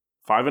winning.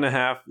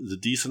 5.5 is a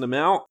decent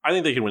amount. I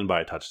think they can win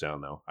by a touchdown,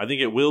 though. I think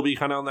it will be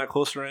kind of on that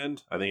closer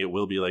end. I think it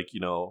will be like,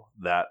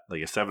 that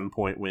like a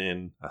 7-point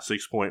win, a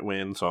 6-point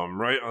win. So I'm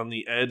right on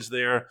the edge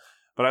there.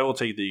 But I will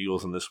take the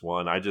Eagles in this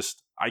one. I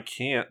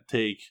can't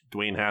take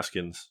Dwayne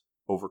Haskins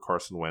over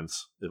Carson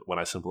Wentz when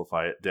I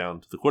simplify it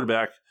down to the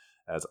quarterback,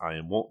 as I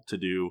am wont to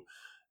do.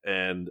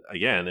 And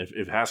again,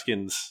 if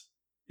Haskins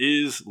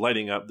is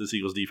lighting up this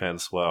Eagles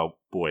defense, well,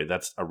 boy,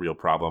 that's a real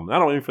problem.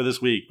 Not only for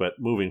this week, but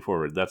moving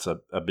forward. That's a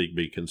big,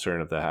 big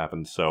concern if that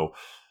happens. So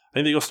I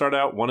think the Eagles start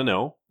out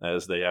 1-0,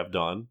 as they have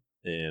done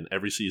in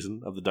every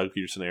season of the Doug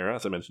Peterson era.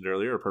 As I mentioned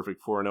earlier, a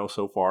perfect 4-0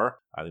 so far.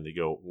 I think they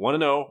go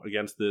 1-0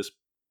 against this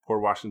poor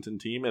Washington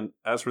team. And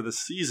as for this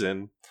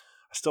season,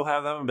 I still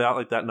have them about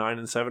like that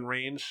 9-7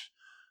 range.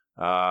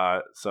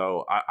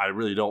 So I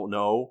really don't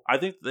know. I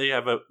think they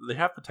have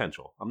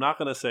potential. I'm not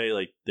going to say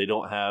like they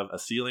don't have a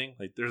ceiling.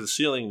 Like there's a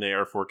ceiling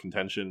there for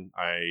contention.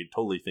 I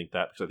totally think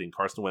that, because I think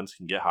Carson Wentz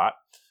can get hot,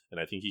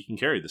 and I think he can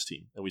carry this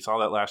team. And we saw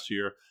that last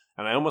year.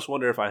 And I almost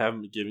wonder if I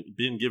haven't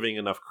been giving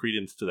enough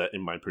credence to that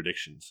in my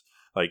predictions.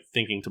 Like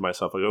thinking to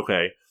myself, like,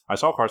 okay, I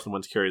saw Carson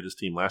Wentz carry this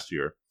team last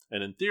year,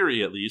 and in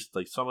theory, at least,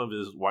 like some of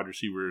his wide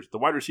receivers, the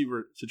wide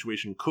receiver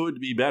situation could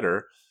be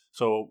better.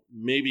 So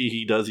maybe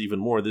he does even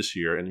more this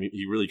year, and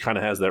he really kind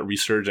of has that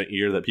resurgent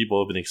year that people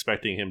have been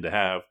expecting him to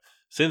have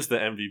since the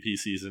MVP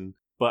season.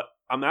 But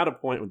I'm at a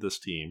point with this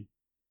team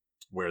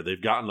where they've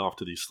gotten off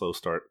to these slow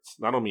starts,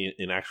 not only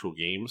in actual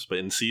games, but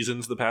in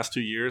seasons the past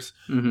 2 years,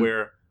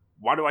 where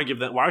why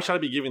should I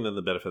be giving them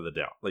the benefit of the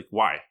doubt? Like,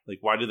 why? Like,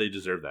 why do they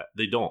deserve that?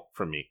 They don't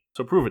from me.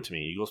 So prove it to me,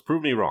 Eagles.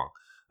 Prove me wrong.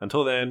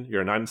 Until then,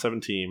 you're a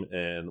 9-7 team,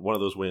 and one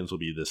of those wins will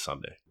be this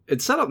Sunday.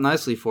 It's set up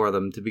nicely for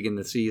them to begin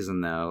the season,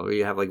 though.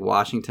 You have like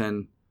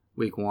Washington,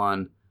 week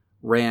 1,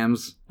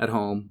 Rams at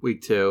home,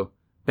 week 2,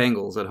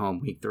 Bengals at home,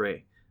 week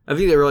 3. I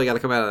think they really got to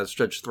come out of that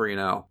stretch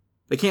 3-0.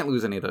 They can't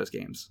lose any of those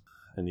games.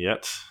 And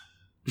yet,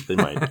 they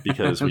might,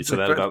 because we said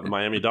that about the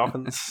Miami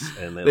Dolphins,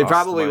 and they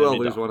probably will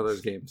lose one of those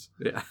games.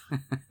 Yeah.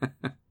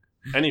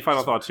 Any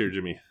final thoughts here,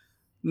 Jimmy?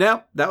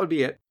 No, that would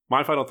be it.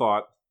 My final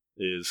thought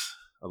is,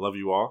 I love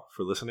you all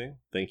for listening.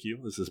 Thank you.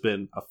 This has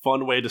been a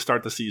fun way to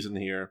start the season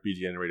here.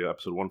 BGN Radio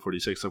episode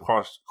 146. Of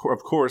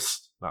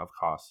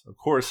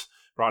course,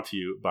 brought to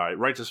you by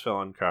Righteous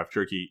Felon Craft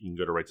Jerky. You can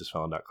go to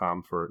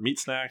righteousfelon.com for meat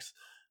snacks,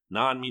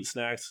 non-meat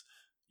snacks.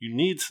 You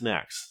need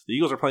snacks. The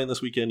Eagles are playing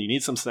this weekend. You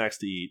need some snacks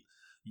to eat.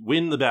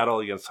 win the battle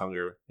against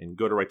hunger and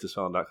go to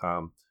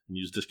righteousfelon.com and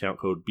use discount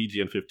code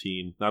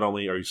BGN15. Not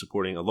only are you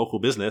supporting a local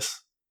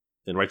business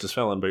in Righteous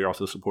Felon, but you're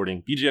also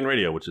supporting BGN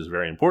Radio, which is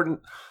very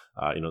important.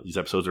 These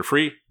episodes are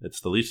free.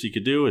 It's the least you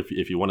could do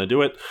if you want to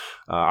do it.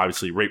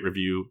 Obviously, rate,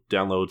 review,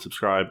 download,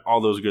 subscribe,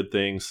 all those good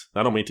things.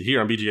 Not only to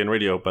hear on BGN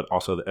Radio, but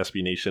also the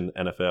SB Nation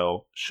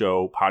NFL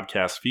show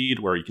podcast feed,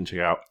 where you can check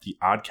out the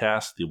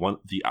Oddcast, the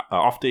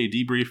off-day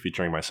debrief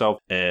featuring myself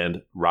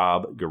and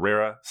Rob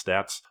Guerrera,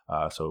 Stats.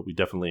 So we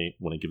definitely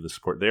want to give the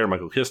support there.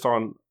 Michael Kist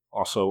on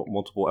also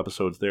multiple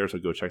episodes there, so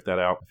go check that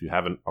out. If you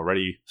haven't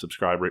already,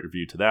 subscribe, rate,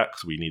 review to that,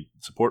 because we need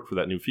support for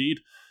that new feed.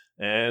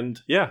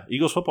 And yeah,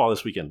 Eagles football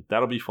this weekend.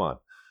 That'll be fun.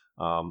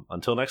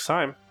 Until next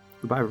time.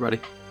 Goodbye, everybody.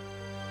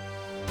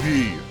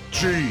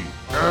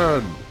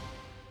 BGN.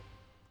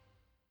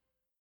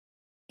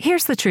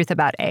 Here's the truth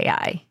about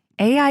AI.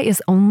 AI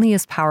is only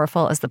as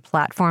powerful as the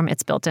platform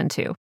it's built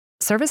into.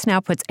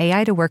 ServiceNow puts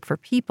AI to work for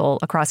people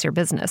across your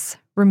business,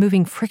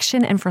 removing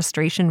friction and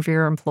frustration for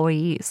your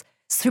employees,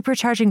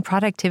 supercharging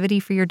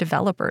productivity for your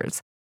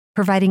developers,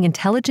 providing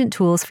intelligent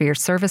tools for your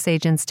service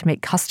agents to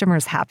make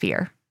customers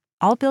happier.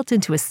 All built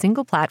into a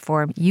single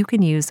platform you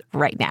can use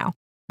right now.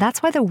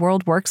 That's why the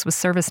world works with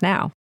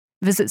ServiceNow.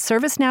 Visit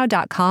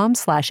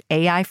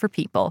servicenow.com/AI for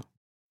people.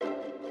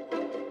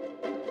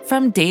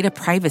 From data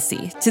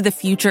privacy to the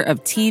future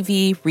of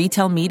TV,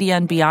 retail media,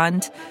 and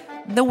beyond,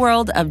 the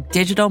world of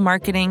digital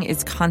marketing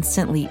is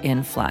constantly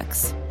in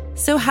flux.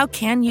 So how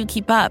can you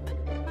keep up?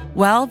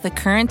 Well, The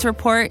Current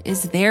Report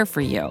is there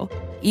for you.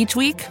 Each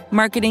week,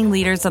 marketing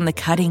leaders on the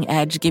cutting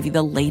edge give you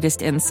the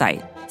latest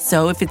insight.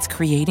 So if it's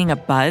creating a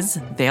buzz,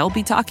 they'll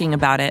be talking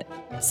about it.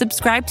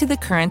 Subscribe to The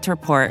Current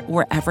Report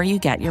wherever you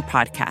get your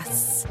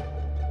podcasts.